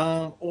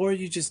 Or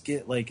you just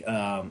get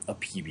a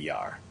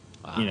PBR.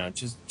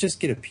 Just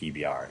get a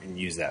PBR and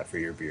use that for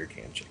your beer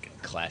can chicken.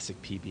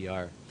 Classic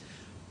PBR.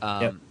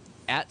 Yep.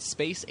 At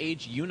Space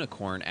Age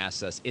Unicorn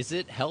asks us, is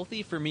it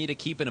healthy for me to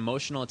keep an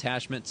emotional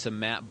attachment to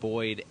Matt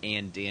Boyd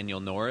and Daniel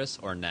Norris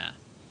or nah?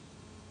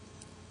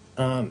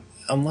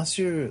 Unless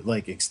you're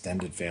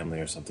extended family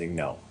or something,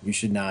 no. You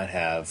should not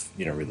have,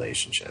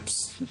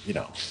 relationships.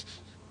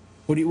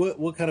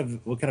 What kind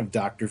of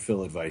Dr.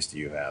 Phil advice do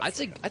you have?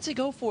 I'd say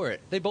go for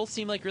it. They both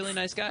seem like really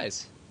nice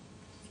guys.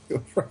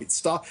 Right.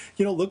 Stop.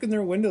 Look in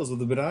their windows with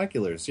the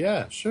binoculars.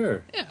 Yeah,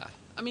 sure. Yeah.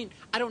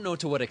 I don't know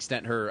to what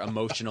extent her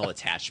emotional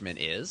attachment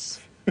is.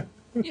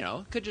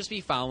 Could just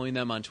be following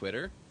them on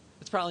Twitter.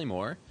 It's probably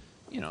more,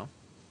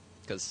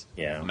 because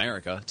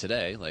America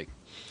today,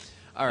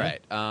 all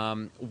right.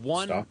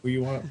 Stop who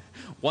you want.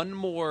 One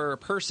more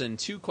person,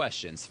 two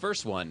questions.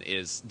 First one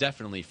is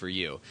definitely for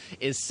you.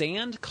 Is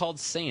sand called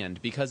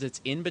sand because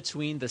it's in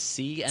between the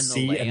sea and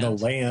the land? Sea and the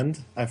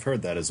land. I've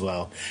heard that as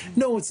well.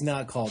 No, it's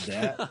not called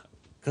that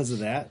because of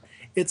that.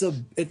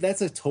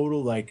 That's a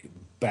total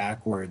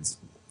backwards.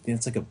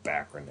 It's like a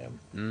backronym.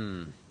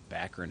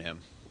 Backronym.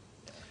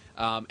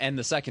 And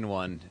the second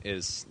one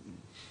is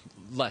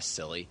less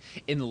silly.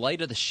 In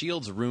light of the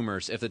Shields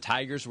rumors, if the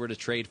Tigers were to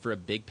trade for a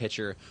big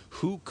pitcher,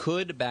 who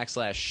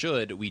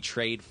could/should we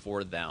trade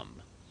for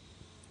them?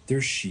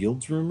 There's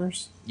Shields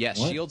rumors? Yes,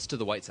 What? Shields to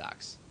the White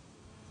Sox.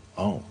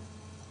 Oh.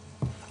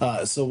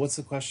 So what's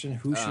the question?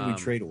 Who should we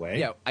trade away?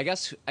 Yeah, I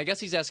guess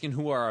he's asking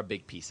who are our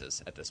big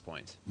pieces at this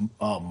point.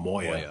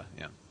 Moya.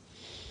 Yeah.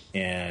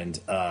 And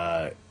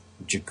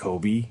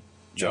Jacoby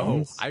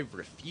Jones. I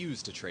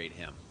refuse to trade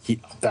him.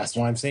 That's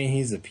why I'm saying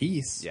he's a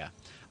piece. Yeah.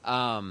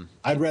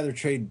 I'd rather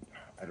trade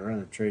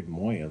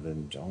Moya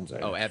than Jones.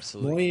 Oh,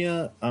 absolutely.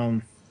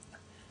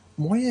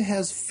 Moya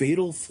has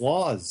fatal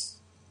flaws.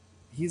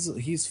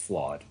 he's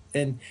flawed.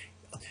 And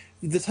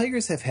the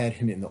Tigers have had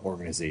him in the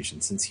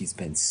organization since he's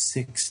been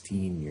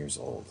 16 years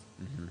old.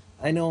 Mm-hmm.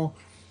 I know,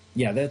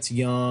 yeah, that's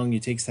young.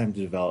 It takes time to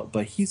develop,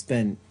 but he's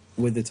been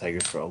with the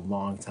Tigers for a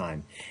long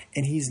time,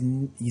 and he's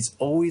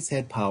always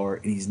had power,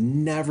 and he's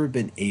never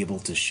been able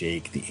to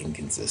shake the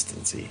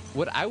inconsistency.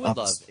 What I would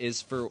love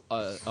is for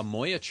a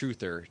Moya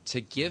truther to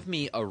give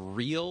me a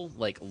real,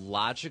 like,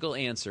 logical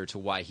answer to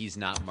why he's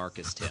not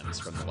Marcus Timms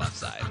from the left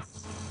side.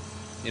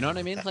 You know what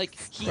I mean? Like,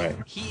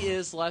 he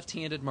is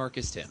left-handed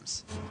Marcus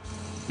Timms.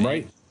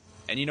 Right.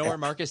 And you know where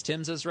Marcus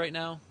Timms is right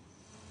now?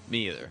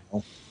 Me either.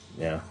 Oh,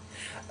 yeah.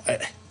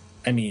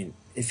 I mean,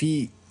 if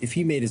he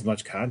made as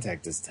much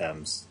contact as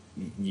Timms,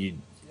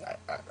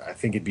 I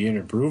think it'd be an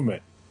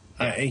improvement.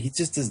 He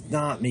just does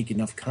not make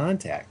enough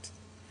contact.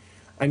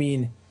 I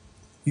mean,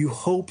 you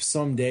hope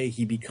someday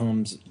he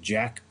becomes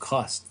Jack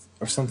Cust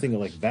or something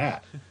like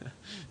that.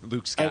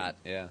 Luke Scott,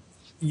 yeah.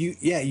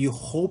 You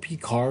hope he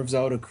carves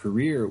out a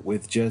career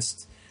with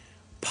just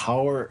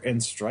power and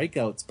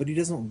strikeouts, but he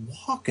doesn't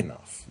walk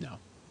enough.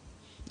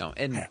 No,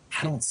 and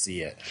I don't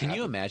see it. Can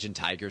you imagine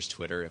Tigers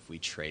Twitter if we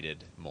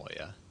traded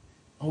Moya?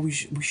 Oh, we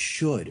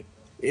should.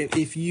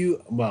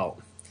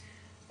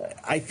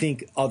 I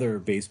think other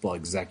baseball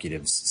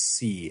executives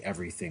see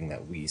everything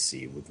that we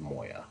see with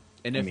Moya.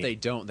 And if they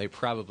don't, they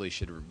probably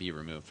should be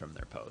removed from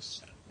their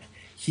posts.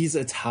 He's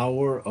a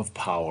tower of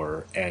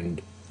power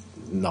and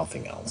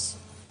nothing else.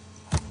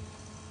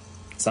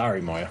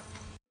 Sorry, Moya.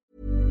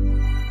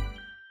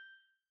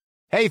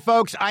 Hey,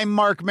 folks, I'm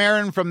Mark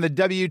Maron from the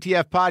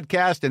WTF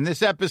Podcast, and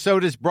this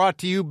episode is brought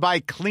to you by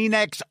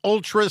Kleenex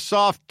Ultra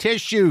Soft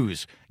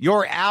Tissues,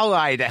 your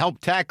ally to help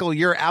tackle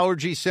your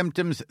allergy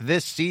symptoms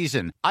this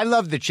season. I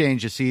love the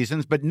change of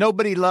seasons, but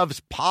nobody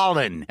loves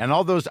pollen and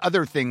all those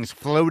other things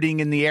floating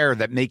in the air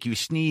that make you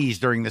sneeze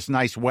during this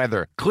nice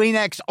weather.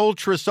 Kleenex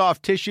Ultra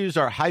Soft Tissues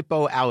are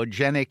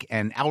hypoallergenic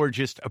and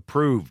allergist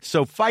approved,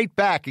 so fight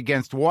back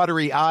against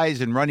watery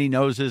eyes and runny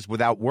noses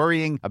without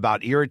worrying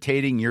about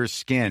irritating your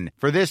skin.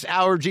 For this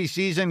allergy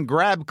season,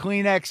 grab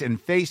Kleenex and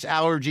face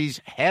allergies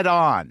head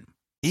on.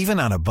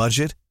 Even on a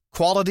budget,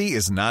 quality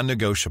is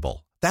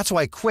non-negotiable. That's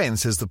why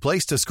Quince is the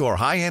place to score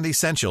high-end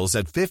essentials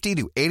at 50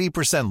 to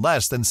 80%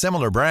 less than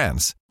similar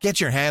brands. Get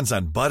your hands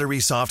on buttery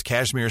soft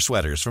cashmere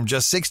sweaters from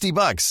just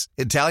 $60,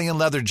 Italian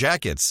leather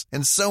jackets,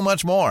 and so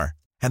much more.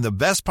 And the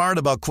best part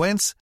about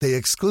Quince, they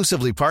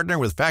exclusively partner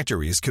with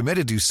factories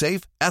committed to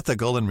safe,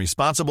 ethical, and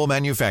responsible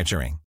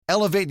manufacturing.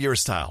 Elevate your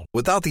style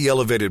without the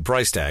elevated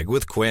price tag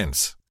with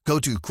Quince. Go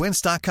to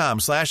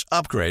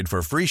quince.com/upgrade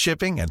for free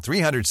shipping and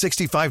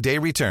 365-day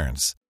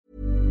returns.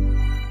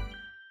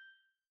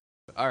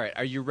 All right,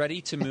 are you ready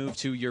to move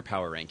to your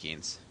power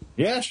rankings?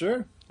 Yeah,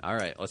 sure. All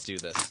right, let's do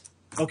this.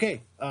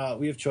 Okay,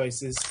 we have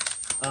choices.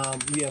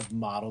 We have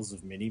models of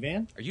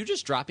minivan. Are you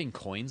just dropping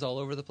coins all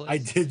over the place? I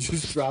did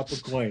just drop a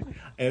coin.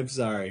 I'm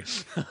sorry.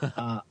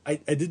 I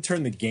did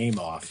turn the game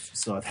off,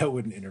 so that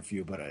wouldn't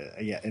interfere. But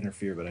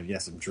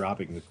yes, I'm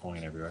dropping the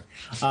coin everywhere.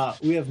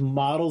 We have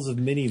models of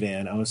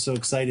minivan. I was so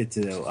excited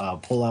to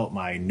pull out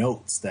my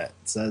notes that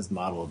says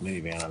model of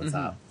minivan on the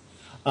top.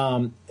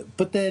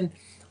 But then,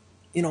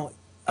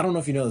 I don't know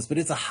if you know this, but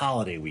it's a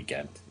holiday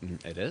weekend.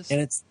 It is, and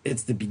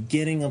it's the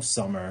beginning of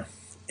summer.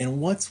 And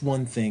what's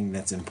one thing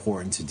that's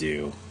important to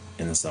do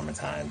in the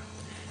summertime?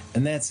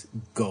 And that's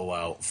go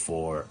out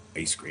for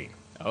ice cream.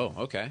 Oh,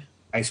 okay.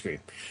 Ice cream.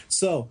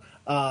 So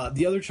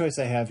the other choice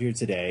I have here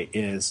today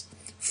is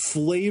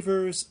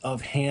flavors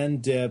of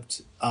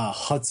hand-dipped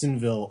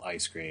Hudsonville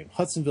ice cream.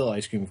 Hudsonville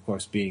ice cream, of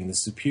course, being the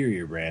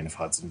superior brand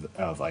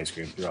of ice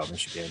cream throughout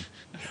Michigan.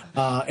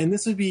 And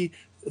this would be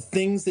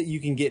things that you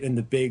can get in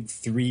the big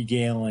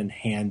 3-gallon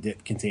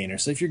hand-dipped container.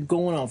 So if you're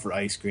going out for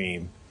ice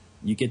cream,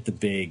 you get the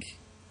big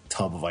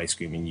tub of ice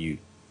cream and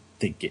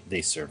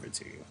they serve it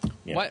to you.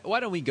 Yeah. Why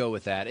don't we go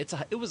with that?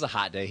 It was a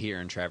hot day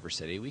here in Traverse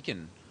City. We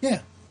can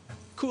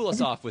cool us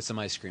off with some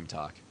ice cream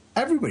talk.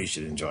 Everybody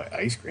should enjoy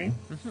ice cream.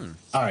 Mm-hmm.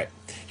 All right,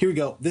 here we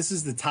go. This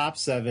is the top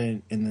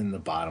 7 and then the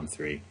bottom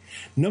 3.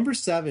 Number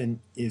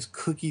 7 is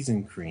cookies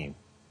and cream.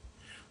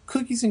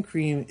 Cookies and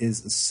cream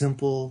is a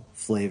simple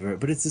flavor,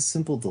 but it's a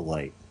simple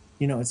delight.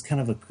 It's kind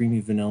of a creamy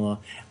vanilla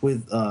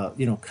with, kind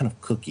of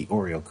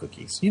Oreo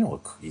cookies. You know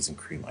what cookies and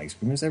cream ice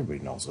cream is. Everybody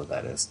knows what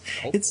that is.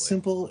 Hopefully. It's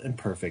simple and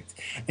perfect.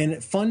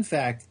 And fun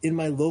fact, in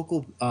my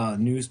local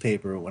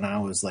newspaper when I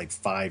was like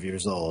 5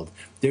 years old,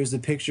 there's a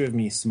picture of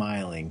me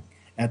smiling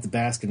at the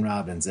Baskin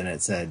Robbins, and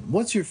it said,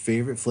 "What's your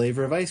favorite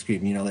flavor of ice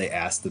cream?" They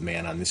asked the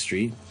man on the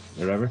street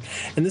or whatever.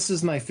 And this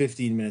is my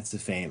 15 minutes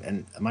of fame.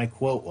 And my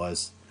quote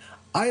was,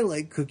 "I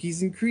like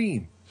cookies and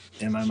cream."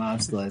 And my mom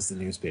still has the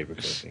newspaper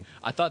clipping.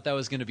 I thought that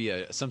was going to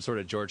be some sort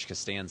of George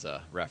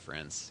Costanza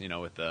reference,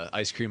 with the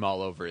ice cream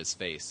all over his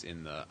face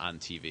on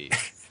TV.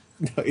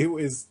 No, it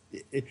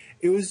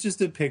was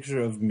just a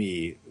picture of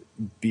me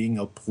being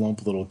a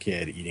plump little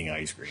kid eating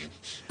ice cream.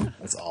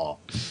 That's all.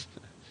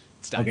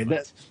 Okay,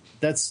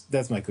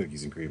 that's my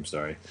cookies and cream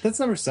story. That's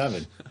number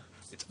 7.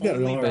 It's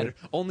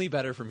only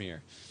better from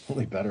here.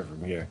 Only better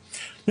from here.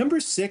 Number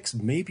 6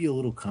 may be a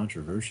little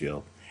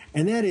controversial,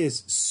 and that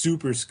is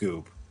Super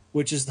Scoop.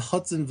 which is the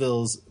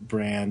Hudsonville's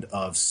brand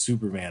of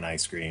Superman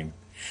ice cream.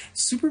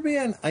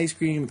 Superman ice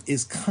cream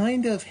is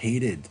kind of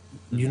hated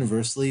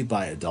universally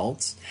by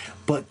adults,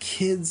 but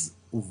kids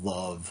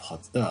love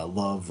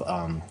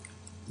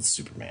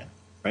Superman,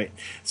 right?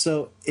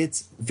 So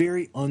it's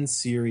very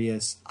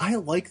unserious. I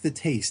like the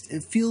taste.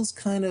 It feels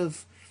kind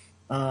of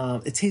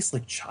it tastes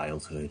like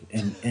childhood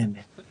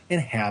and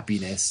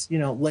happiness, you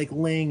know, like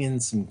laying in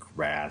some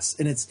grass,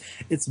 and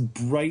it's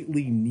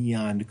brightly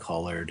neon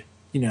colored,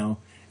 you know.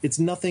 It's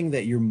nothing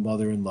that your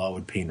mother-in-law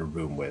would paint a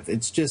room with.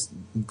 It's just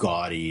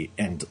gaudy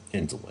and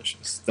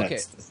delicious.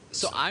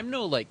 So I'm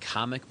no like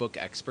comic book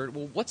expert.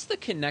 Well, what's the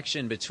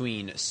connection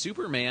between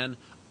Superman,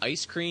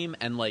 ice cream,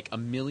 and like a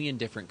million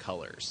different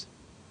colors?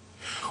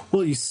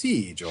 Well, you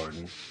see,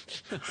 Jordan,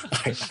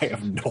 I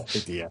have no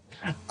idea.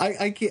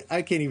 I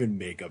can't even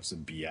make up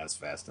some BS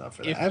fast enough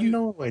for that. I have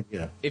no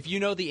idea. If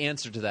you know the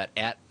answer to that,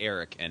 at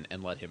Eric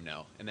and let him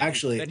know. And then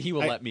Actually, he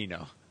will let me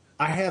know.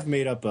 I have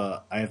made up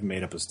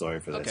a story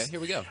for this. Okay, here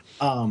we go.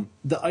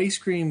 The ice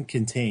cream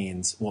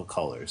contains what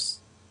colors?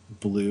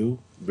 Blue,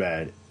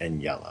 red,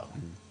 and yellow.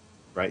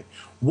 Right?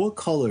 What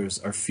colors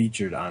are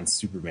featured on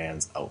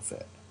Superman's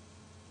outfit?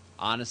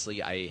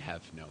 Honestly, I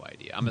have no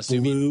idea. I'm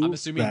assuming red,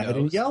 those.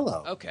 and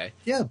yellow. Okay.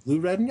 Yeah, blue,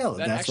 red, and yellow.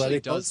 That That's why actually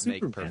they call it does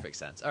make Superman. perfect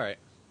sense. All right.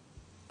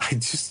 I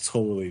just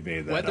totally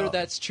made that Whether up.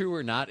 that's true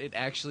or not, it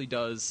actually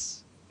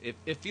does.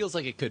 It feels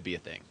like it could be a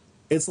thing.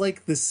 It's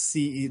like the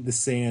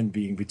sand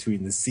being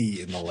between the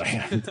sea and the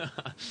land.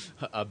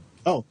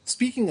 Oh,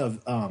 speaking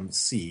of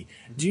sea,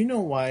 do you know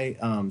why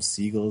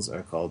seagulls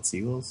are called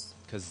seagulls?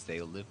 Because they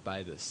live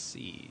by the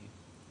sea.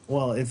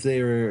 Well, if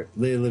they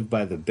lived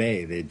by the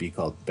bay, they'd be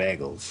called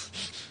bagels.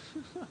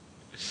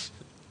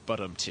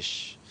 But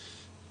tish.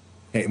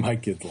 Hey, my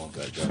kids love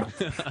that joke.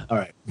 All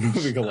right,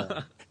 moving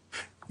along.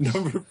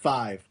 Number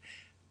five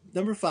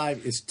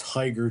is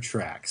Tiger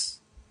Tracks.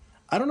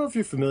 I don't know if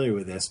you're familiar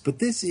with this, but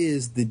this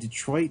is the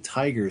Detroit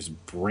Tigers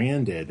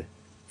branded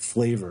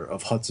flavor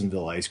of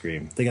Hudsonville ice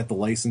cream. They got the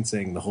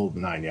licensing, the whole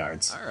 9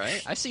 yards. All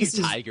right. I see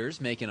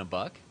Tigers making a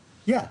buck.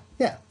 Yeah.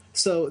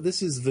 So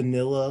this is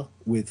vanilla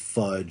with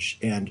fudge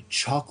and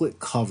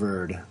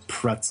chocolate-covered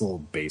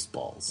pretzel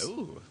baseballs.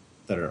 Ooh.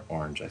 That are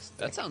orange, I think.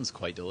 That sounds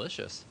quite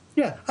delicious.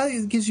 Yeah,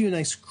 it gives you a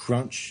nice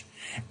crunch.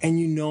 And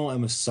you know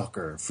I'm a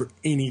sucker for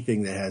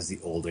anything that has the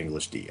Old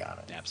English D on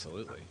it.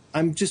 Absolutely.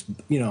 I'm just,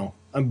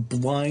 I'm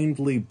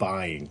blindly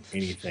buying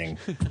anything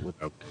with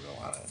a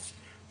logo on it.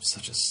 I'm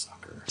such a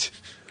sucker.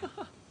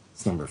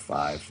 It's number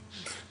 5.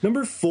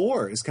 Number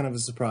 4 is kind of a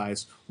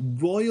surprise.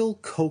 Royal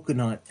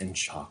coconut and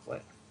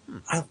chocolate.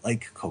 I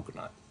like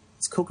coconut.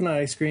 It's coconut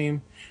ice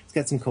cream. It's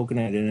got some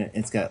coconut in it.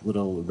 It's got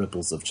little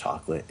ripples of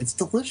chocolate. It's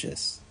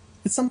delicious.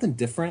 It's something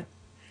different.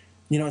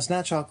 It's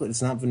not chocolate.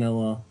 It's not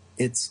vanilla.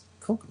 It's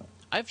coconut.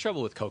 I have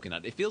trouble with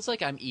coconut. It feels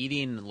like I'm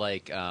eating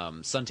like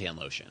suntan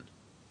lotion.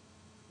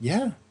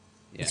 Yeah.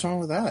 What's wrong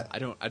with that? I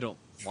don't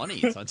want to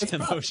eat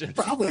suntan lotion.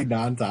 Probably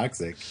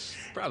non-toxic.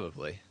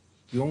 Probably.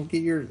 You won't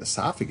get your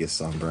esophagus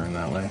sunburned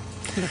that way.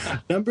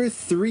 Number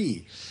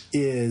 3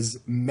 is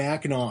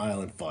Mackinac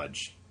Island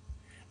Fudge.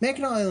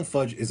 Mackinac Island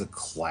Fudge is a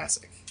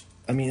classic.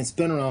 I mean, it's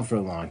been around for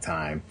a long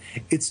time.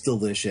 It's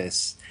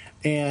delicious.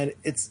 And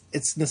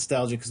it's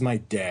nostalgic because my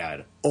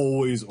dad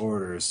always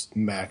orders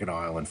Mackinac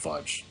Island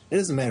Fudge. It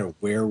doesn't matter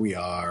where we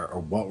are or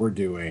what we're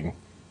doing,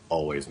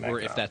 always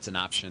Mackinac. Or if that's an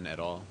option at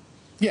all.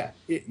 Yeah,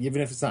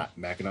 even if it's not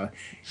Mackinac.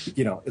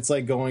 It's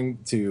like going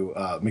to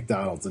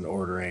McDonald's and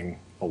ordering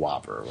a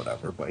Whopper or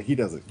whatever, but he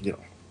doesn't,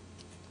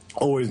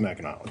 always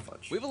Mackinac Island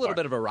Fudge. We have a little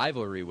bit of a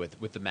rivalry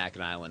with the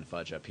Mackinac Island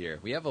Fudge up here.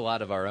 We have a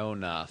lot of our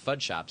own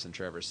fudge shops in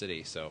Traverse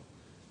City, so,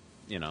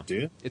 Do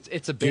you?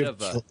 It's a bit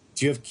of a...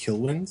 Do you have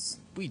Kilwins?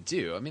 We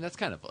do. I mean, that's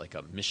kind of like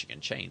a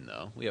Michigan chain,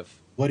 though. We have...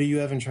 What do you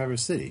have in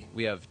Traverse City?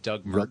 We have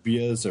Doug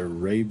Rugbyas or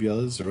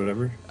Rabias or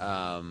whatever?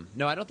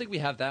 No, I don't think we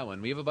have that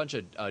one. We have a bunch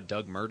of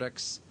Doug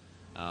Murdochs.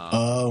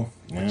 Yeah.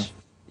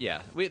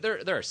 Yeah,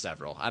 there are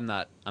several. I'm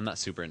not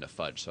super into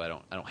fudge, so I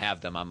don't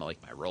have them on my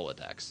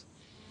Rolodex.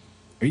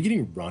 Are you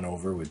getting run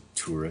over with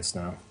tourists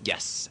now?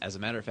 Yes, as a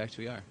matter of fact,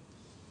 we are.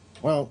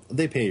 Well,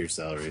 they pay your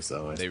salary,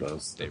 so I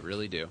suppose. They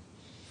really do.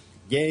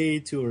 Yay,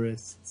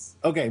 tourists.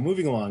 Okay,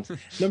 moving along.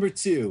 Number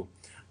 2,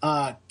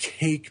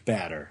 cake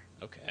batter.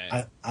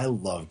 Okay. I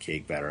love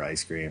cake batter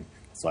ice cream.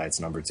 That's why it's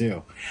number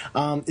 2.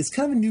 It's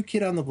kind of a new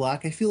kid on the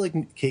block. I feel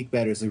like cake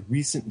batter is a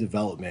recent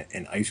development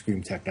in ice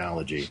cream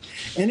technology.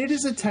 And it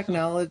is a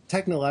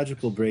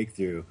technological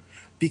breakthrough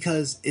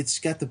because it's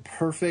got the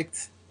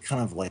perfect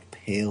kind of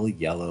pale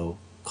yellow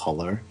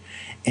color.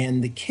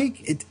 And the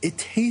cake, it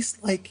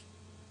tastes like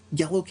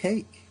yellow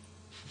cake.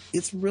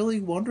 It's really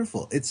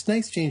wonderful. It's a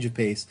nice change of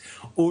pace.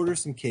 Order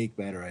some cake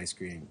batter ice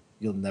cream.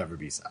 You'll never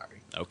be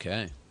sorry.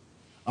 Okay.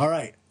 All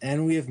right,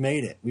 and we have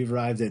made it. We've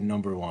arrived at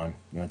number 1.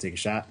 You want to take a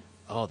shot?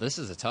 Oh, this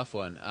is a tough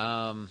one.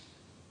 I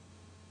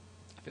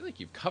feel like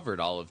you've covered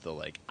all of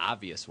the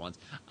obvious ones.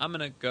 I'm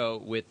gonna go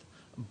with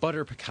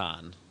butter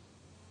pecan.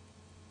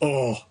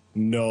 Oh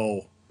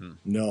no,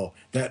 no,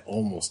 that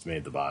almost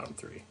made the bottom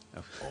 3.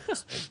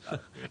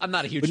 I'm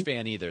not a huge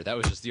fan either. That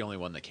was just the only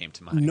one that came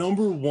to mind.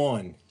 Number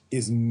one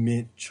is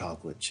mint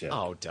chocolate chip.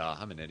 Oh, duh.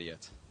 I'm an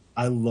idiot.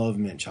 I love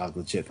mint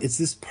chocolate chip. It's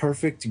this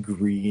perfect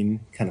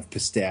green, kind of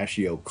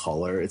pistachio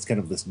color. It's kind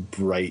of this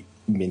bright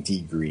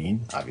minty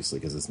green, obviously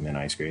because it's mint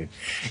ice cream.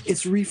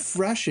 It's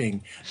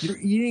refreshing. You're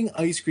eating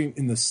ice cream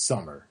in the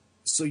summer,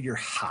 so you're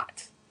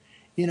hot.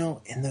 You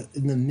know, and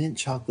the mint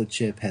chocolate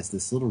chip has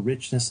this little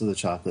richness of the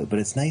chocolate, but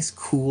it's nice,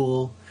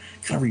 cool,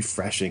 kind of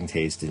refreshing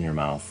taste in your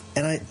mouth.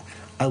 And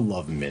I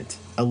love mint.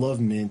 I love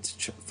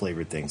mint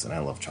flavored things, and I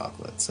love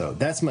chocolate. So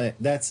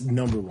that's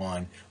number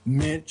one.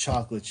 Mint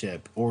chocolate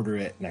chip. Order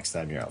it next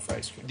time you're out for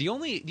ice cream. The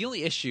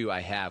only issue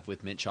I have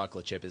with mint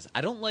chocolate chip is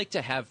I don't like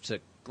to have to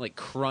like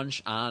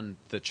crunch on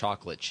the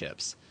chocolate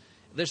chips.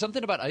 There's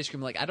something about ice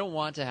cream, like I don't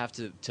want to have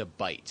to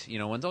bite. You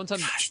know, when I'm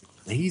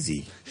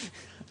lazy.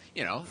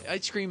 You know,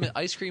 ice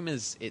cream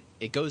is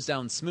it goes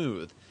down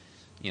smooth.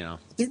 You know,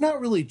 they're not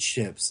really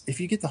chips. If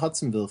you get the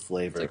Hudsonville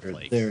flavor, like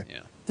flakes,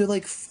 they're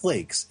like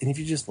flakes. And if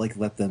you just like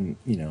let them,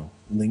 you know,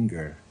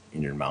 linger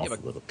in your mouth a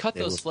little, cut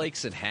those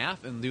flakes in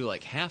half and do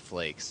like half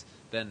flakes.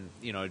 Then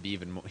you know it'd be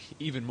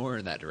even more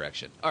in that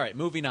direction. All right,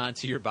 moving on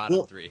to your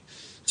bottom three.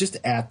 Just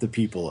at the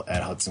people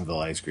at Hudsonville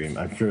Ice Cream,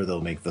 I'm sure they'll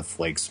make the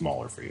flakes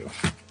smaller for you.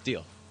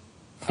 Deal.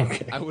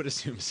 Okay, I would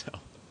assume so.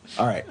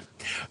 All right.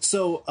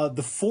 So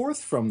the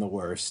fourth from the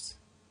worst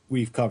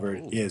we've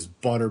covered is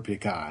butter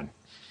pecan.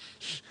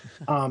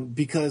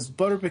 Because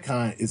butter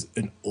pecan is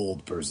an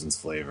old person's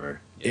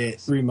flavor.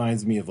 Yes. It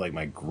reminds me of like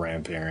my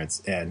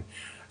grandparents. And,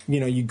 you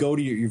know, you go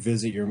to you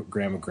visit your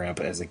grandma,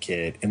 grandpa as a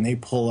kid, and they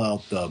pull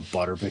out the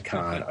butter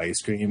pecan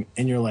ice cream,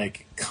 and you're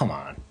like, come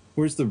on,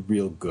 where's the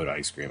real good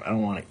ice cream? I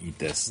don't want to eat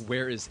this.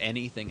 Where is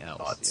anything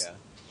else? Yeah.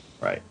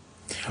 Right.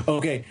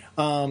 Okay.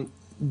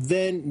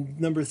 Then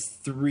number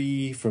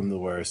three from the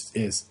worst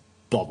is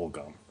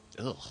bubblegum.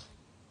 Ugh.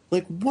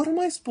 Like, what am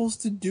I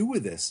supposed to do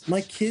with this? My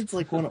kids,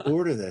 like, want to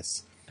order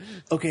this.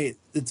 Okay,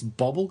 it's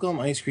bubblegum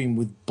ice cream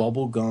with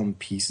bubblegum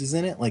pieces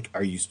in it. Like,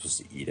 are you supposed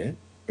to eat it?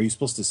 Are you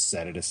supposed to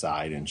set it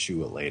aside and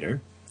chew it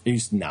later? Are you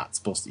just not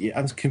supposed to eat it?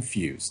 I'm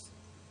confused.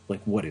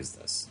 Like, what is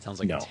this? Sounds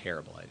like a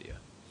terrible idea.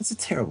 It's a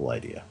terrible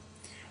idea.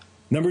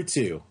 Number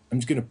two, I'm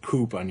just going to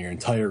poop on your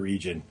entire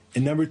region.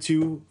 And number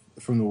two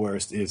from the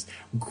worst is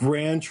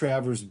Grand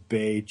Traverse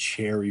Bay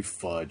Cherry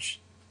Fudge.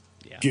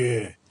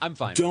 Yeah. I'm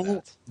fine with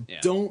that. Yeah.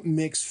 Don't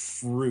mix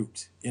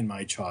fruit in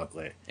my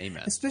chocolate.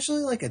 Amen.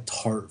 Especially like a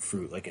tart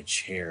fruit, like a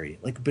cherry.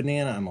 Like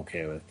banana, I'm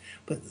okay with.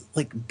 But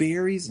like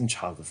berries and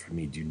chocolate for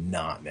me do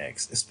not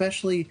mix.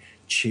 Especially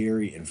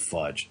cherry and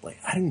fudge. Like,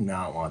 I do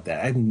not want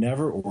that. I've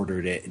never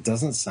ordered it. It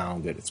doesn't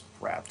sound good. It's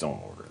crap.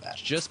 Don't order that.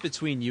 Just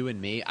between you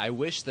and me, I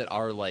wish that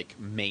our like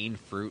main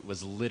fruit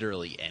was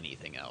literally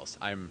anything else.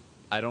 I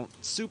don't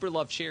super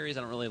love cherries.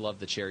 I don't really love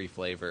the cherry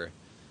flavor.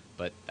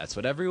 But that's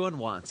what everyone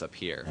wants up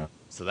here. Yeah.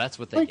 So that's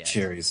what they get.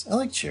 Cherries. I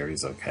like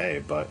cherries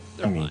okay, but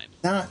they're fine.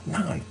 Not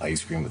an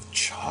ice cream with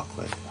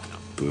chocolate. No.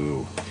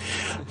 Boo.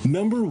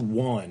 Number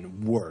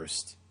one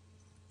worst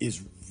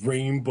is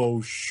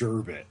rainbow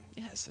sherbet.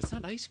 Yes, it's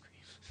not ice cream.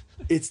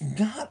 It's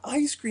not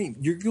ice cream.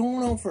 You're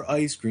going out for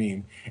ice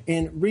cream,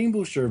 and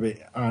rainbow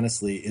sherbet,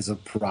 honestly, is a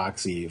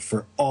proxy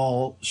for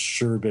all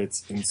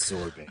sherbets and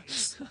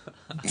sorbets.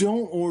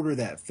 Don't order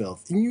that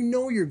filth. And you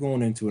know you're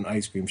going into an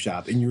ice cream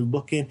shop, and you're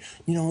looking,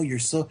 you know,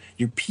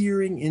 you're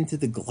peering into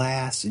the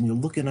glass, and you're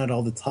looking at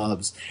all the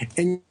tubs,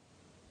 and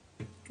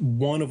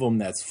one of them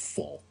that's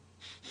full.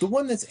 The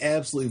one that's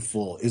absolutely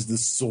full is the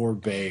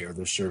sorbet or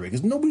the sherbet,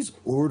 because nobody's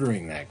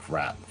ordering that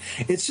crap.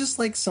 It's just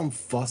like some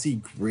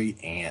fussy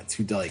great aunt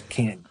who like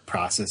can't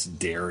process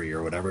dairy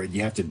or whatever.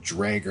 You have to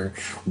drag her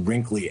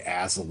wrinkly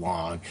ass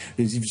along.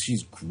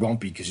 She's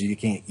grumpy because she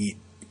can't eat,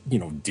 you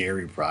know,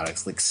 dairy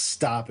products. Like,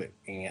 stop it,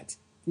 aunt.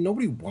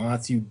 Nobody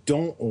wants you.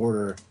 Don't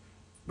order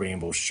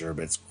rainbow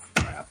sherbets.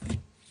 Crap.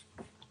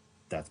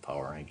 That's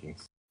Power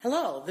Rankings.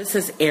 Hello, this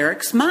is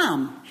Eric's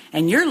mom,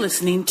 and you're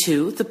listening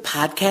to the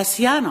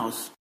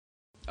Podcastellanos.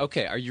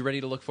 Okay, are you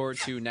ready to look forward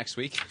to next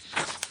week?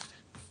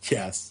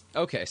 Yes.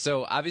 Okay,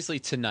 so obviously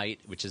tonight,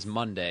 which is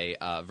Monday,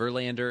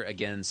 Verlander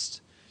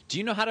against... Do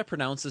you know how to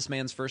pronounce this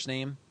man's first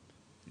name?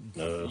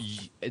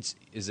 Is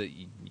it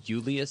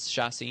Julius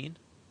Chassin?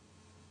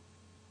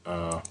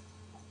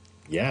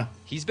 Yeah.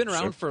 He's been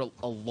around for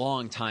a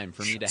long time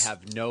for me to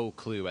have no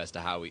clue as to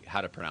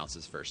how to pronounce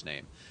his first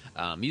name.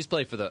 He used to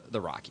play for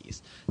the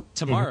Rockies.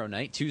 Tomorrow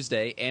night,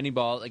 Tuesday,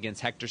 Anibal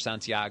against Hector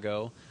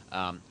Santiago,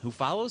 who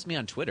follows me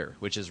on Twitter,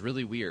 which is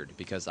really weird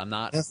because I'm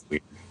not... That's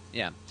weird.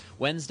 Yeah.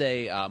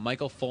 Wednesday,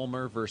 Michael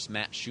Fulmer versus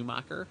Matt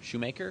Shoemaker.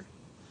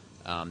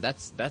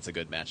 That's a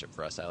good matchup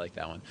for us. I like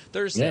that one.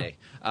 Thursday,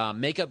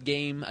 makeup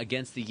game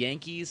against the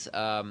Yankees.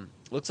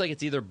 Looks like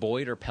it's either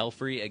Boyd or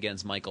Pelfrey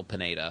against Michael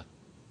Pineda.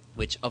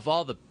 Which of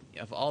all the,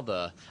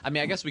 I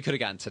mean, I guess we could have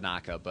gotten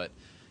Tanaka, but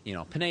you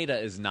know, Pineda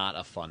is not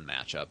a fun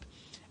matchup.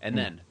 And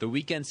then the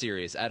weekend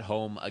series at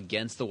home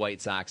against the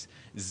White Sox,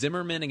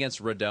 Zimmerman against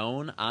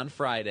Rodon on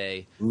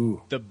Friday.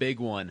 Ooh. The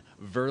big one,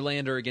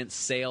 Verlander against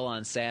Sale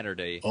on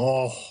Saturday.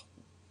 Oh,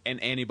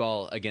 and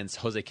Anibal against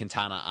Jose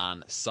Quintana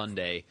on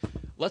Sunday.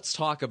 let's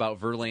talk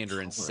about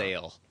Verlander and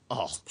Sale.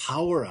 Oh,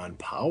 power on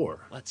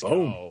power. Let's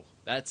Boom. go.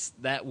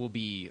 That will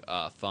be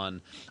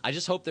fun. I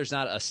just hope there's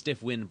not a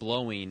stiff wind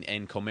blowing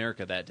in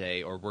Comerica that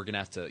day, or we're gonna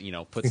have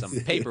to, put some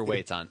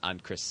paperweights on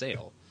Chris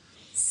Sale.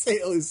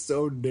 Sale is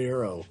so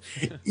narrow.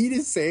 Eat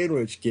a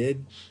sandwich,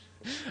 kid.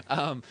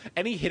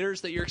 Any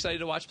hitters that you're excited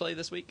to watch play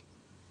this week?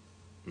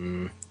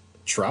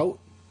 Trout.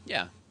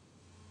 Yeah,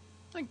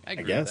 I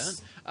agree guess.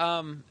 with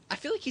that. I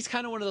feel like he's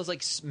kind of one of those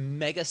like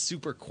mega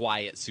super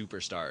quiet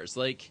superstars.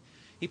 Like,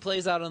 he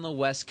plays out on the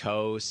West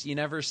Coast. You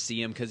never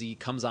see him because he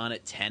comes on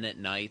at 10 at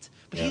night.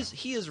 But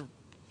he's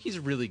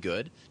really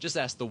good. Just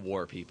ask the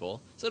WAR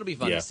people. So it'll be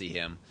fun to see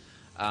him.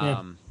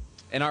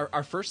 And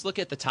our first look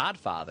at the Todd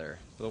father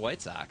for the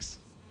White Sox.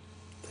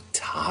 The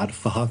Todd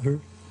father?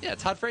 Yeah,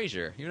 Todd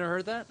Frazier. You never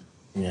heard that?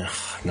 Yeah,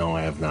 no,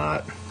 I have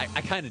not.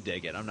 I kind of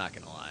dig it. I'm not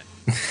going to lie.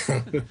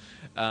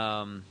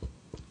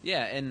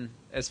 Yeah, and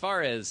as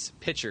far as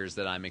pitchers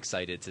that I'm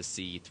excited to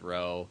see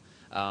throw,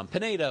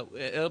 Pineda,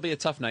 it'll be a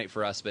tough night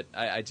for us, but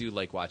I do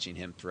like watching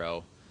him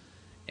throw.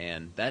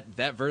 And that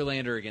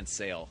Verlander against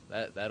Sale,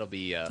 that'll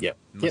be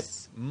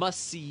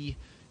must-see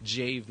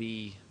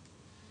JV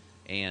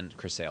and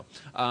Chris Sale.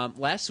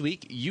 Last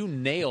week, you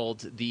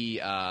nailed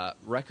the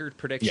record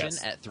prediction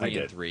at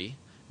 3-3,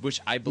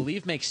 which I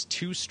believe makes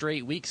 2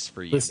 straight weeks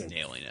for you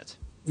nailing it.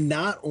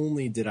 Not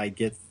only did I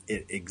get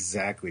it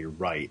exactly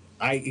right,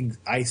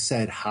 I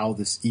said how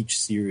each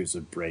series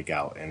would break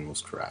out and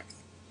was correct.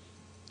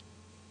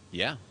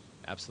 Yeah,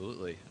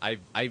 absolutely. I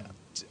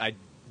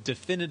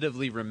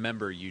definitively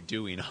remember you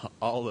doing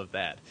all of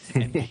that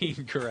and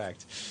being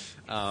correct.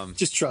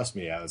 Just trust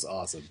me, I was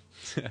awesome.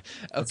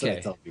 That's what I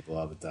tell people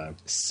all the time.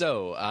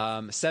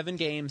 So, 7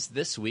 games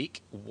this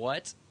week.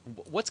 What's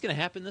going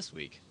to happen this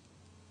week?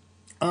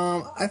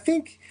 I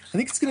think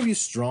it's going to be a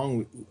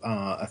strong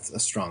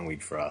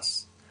week for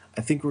us.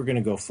 I think we're going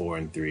to go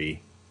 4-3,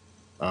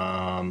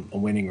 a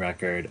winning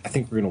record. I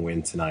think we're going to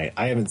win tonight.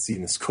 I haven't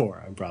seen the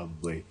score. I'm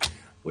probably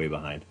way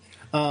behind.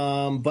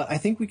 But I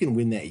think we can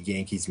win that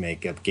Yankees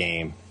makeup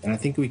game, and I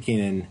think we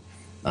can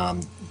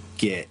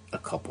get a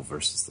couple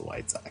versus the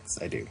White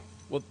Sox. I do.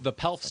 Well, the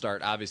Pelf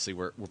start, obviously,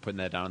 we're putting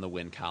that down in the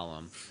win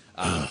column.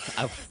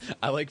 I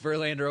like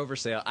Verlander over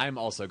Sale. I'm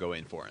also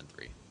going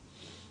 4-3,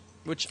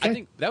 which I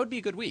think that would be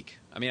a good week.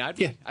 I mean, I'd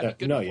be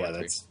good. No,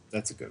 yeah,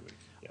 that's a good week.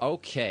 Yeah.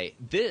 Okay,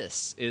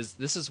 this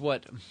is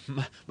what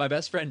my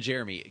best friend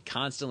Jeremy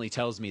constantly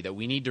tells me, that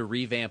we need to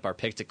revamp our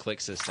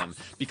pick-to-click system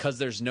because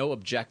there's no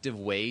objective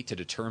way to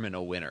determine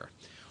a winner.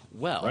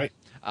 Well,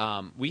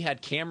 we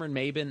had Cameron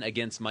Maben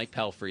against Mike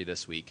Pelfrey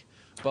this week.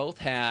 Both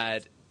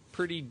had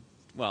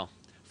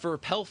for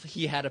Pelf,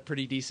 he had a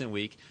pretty decent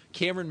week.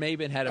 Cameron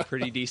Maben had a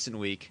pretty decent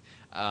week.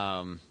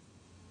 I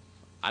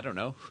don't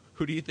know.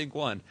 Who do you think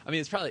won? I mean,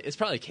 it's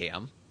probably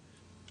Cam,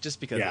 just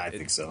because. Yeah, I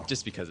think so.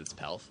 Just because it's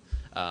Pelf.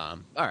 All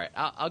right,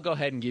 I'll go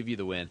ahead and give you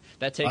the win.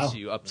 That takes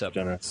you up to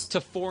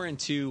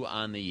 4-2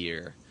 on the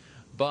year.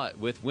 But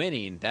with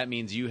winning, that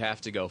means you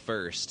have to go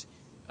first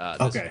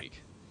this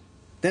week.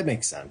 That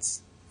makes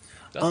sense.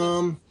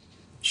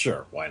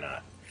 Sure, why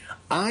not?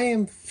 I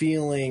am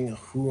feeling.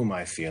 Who am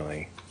I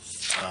feeling?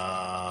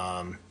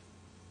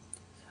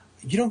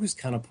 You know who's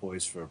kind of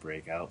poised for a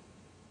breakout?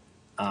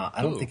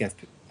 I don't think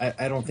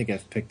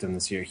I've picked him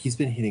this year. He's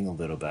been hitting a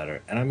little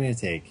better, and I'm going to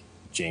take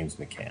James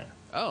McCann.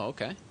 Oh,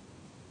 okay.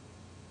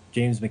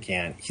 James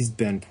McCann, he's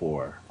been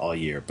poor all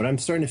year, but I'm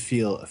starting to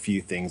feel a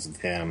few things with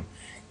him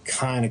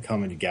kind of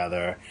coming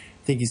together.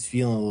 I think he's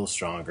feeling a little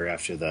stronger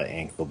after the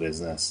ankle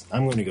business.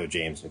 I'm going to go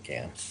James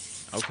McCann.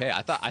 Okay,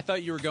 I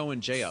thought you were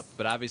going J up,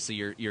 but obviously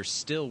you're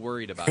still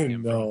worried about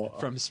him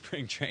from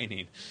spring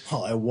training.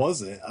 Well, I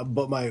wasn't,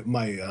 but my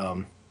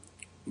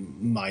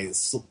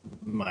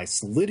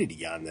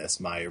solidity on this,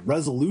 my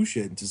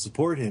resolution to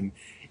support him,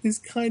 is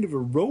kind of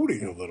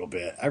eroding a little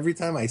bit every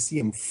time I see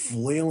him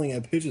flailing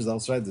at pitches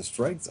outside the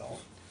strike zone.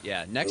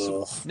 Yeah,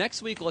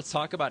 next week let's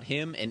talk about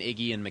him and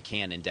Iggy and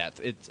McCann in depth.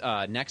 It's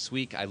next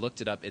week. I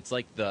looked it up. It's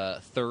like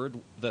the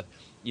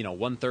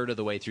 1/3 of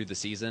the way through the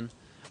season.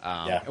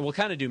 And we'll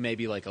kind of do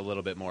maybe like a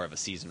little bit more of a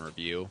season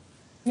review.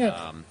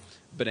 Yeah.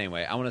 But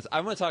anyway, I want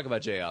to talk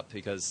about J Up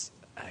because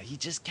he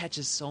just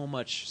catches so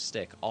much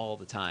stick all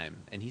the time,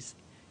 and he's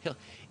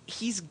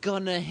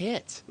gonna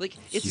hit. Like,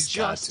 it's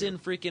Justin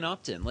freaking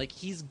Upton. Like,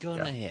 he's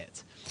gonna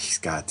hit. He's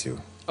got to.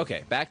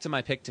 Okay, back to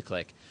my pick to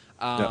click.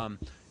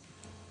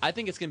 I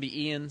think it's going to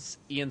be Ian's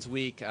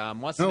week.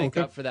 Wants to make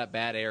up for that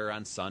bad error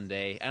on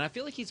Sunday. And I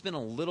feel like he's been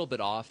a little bit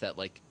off that,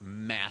 like,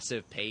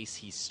 massive pace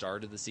he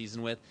started the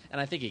season with.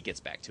 And I think he gets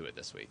back to it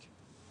this week.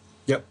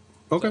 Yep.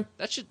 Okay.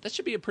 So that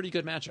should be a pretty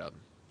good matchup.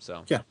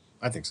 So yeah,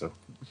 I think so.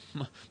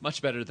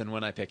 Much better than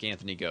when I pick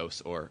Anthony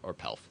Gose or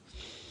Pelf.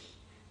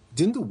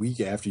 Didn't the week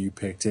after you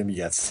picked him, you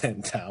got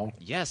sent down?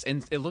 Yes,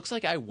 and it looks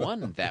like I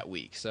won that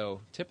week.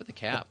 So tip of the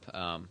cap.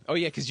 Oh,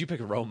 yeah, because you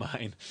picked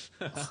Romine.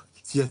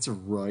 That's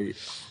right.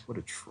 What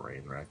a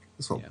train wreck.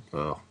 This one. Yeah.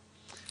 Oh.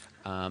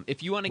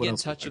 If you want to What get in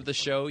else touch we with the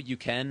show, you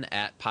can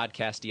at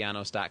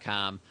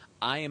podcastellanos.com.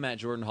 I am at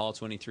Jordan Hall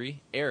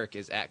 23. Eric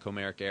is at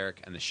Comeric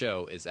Eric, and the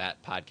show is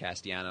at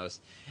Podcastellanos.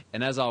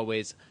 And as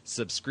always,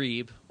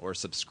 subscribe,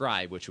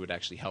 which would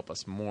actually help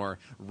us more,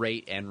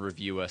 rate and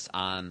review us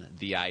on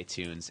the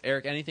iTunes.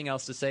 Eric, anything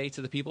else to say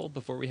to the people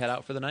before we head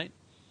out for the night?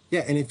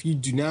 Yeah, and if you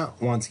do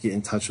not want to get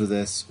in touch with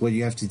us, what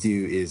you have to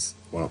do is,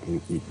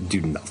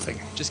 do nothing.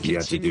 Just you continue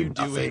have to do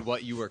doing nothing.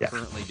 what you are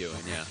currently doing,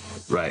 yeah.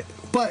 Right.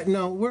 But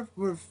no,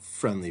 we're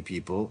friendly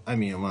people. I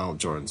mean, well,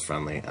 Jordan's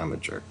friendly. I'm a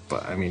jerk.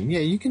 But, I mean, yeah,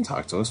 you can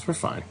talk to us. We're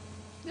fine.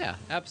 Yeah,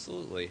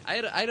 absolutely. I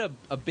had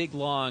a big,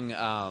 long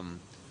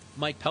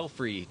Mike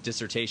Pelfrey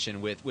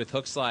dissertation with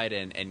Hookslide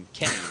and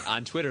Kenny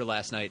on Twitter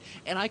last night,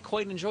 and I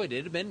quite enjoyed it.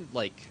 It had been,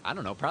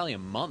 probably a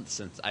month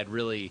since I'd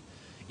really,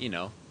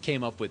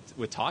 came up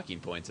with talking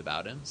points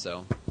about him,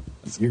 so...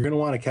 You're going to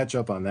want to catch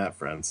up on that,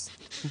 friends.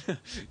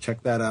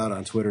 Check that out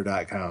on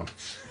twitter.com.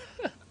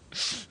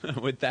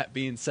 With that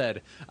being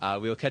said,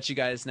 we'll catch you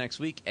guys next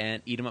week,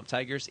 and eat 'em up,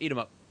 Tigers. Eat 'em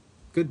up.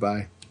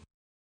 Goodbye.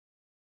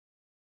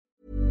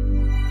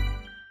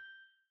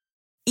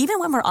 Even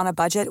when we're on a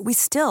budget, we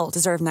still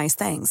deserve nice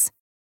things.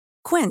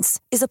 Quince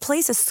is a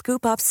place to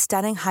scoop up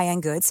stunning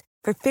high-end goods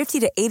for 50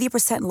 to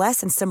 80%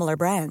 less than similar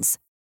brands.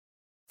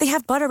 They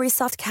have buttery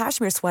soft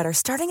cashmere sweaters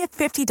starting at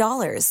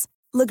 $50,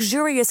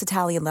 luxurious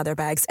Italian leather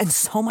bags, and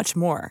so much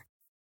more.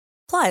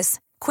 Plus,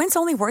 Quince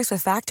only works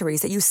with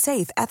factories that use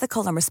safe,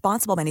 ethical, and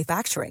responsible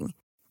manufacturing.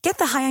 Get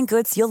the high-end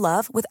goods you'll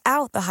love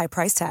without the high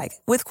price tag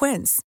with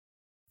Quince.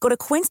 Go to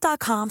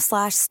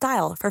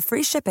quince.com/style for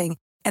free shipping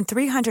and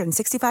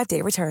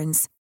 365-day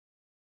returns.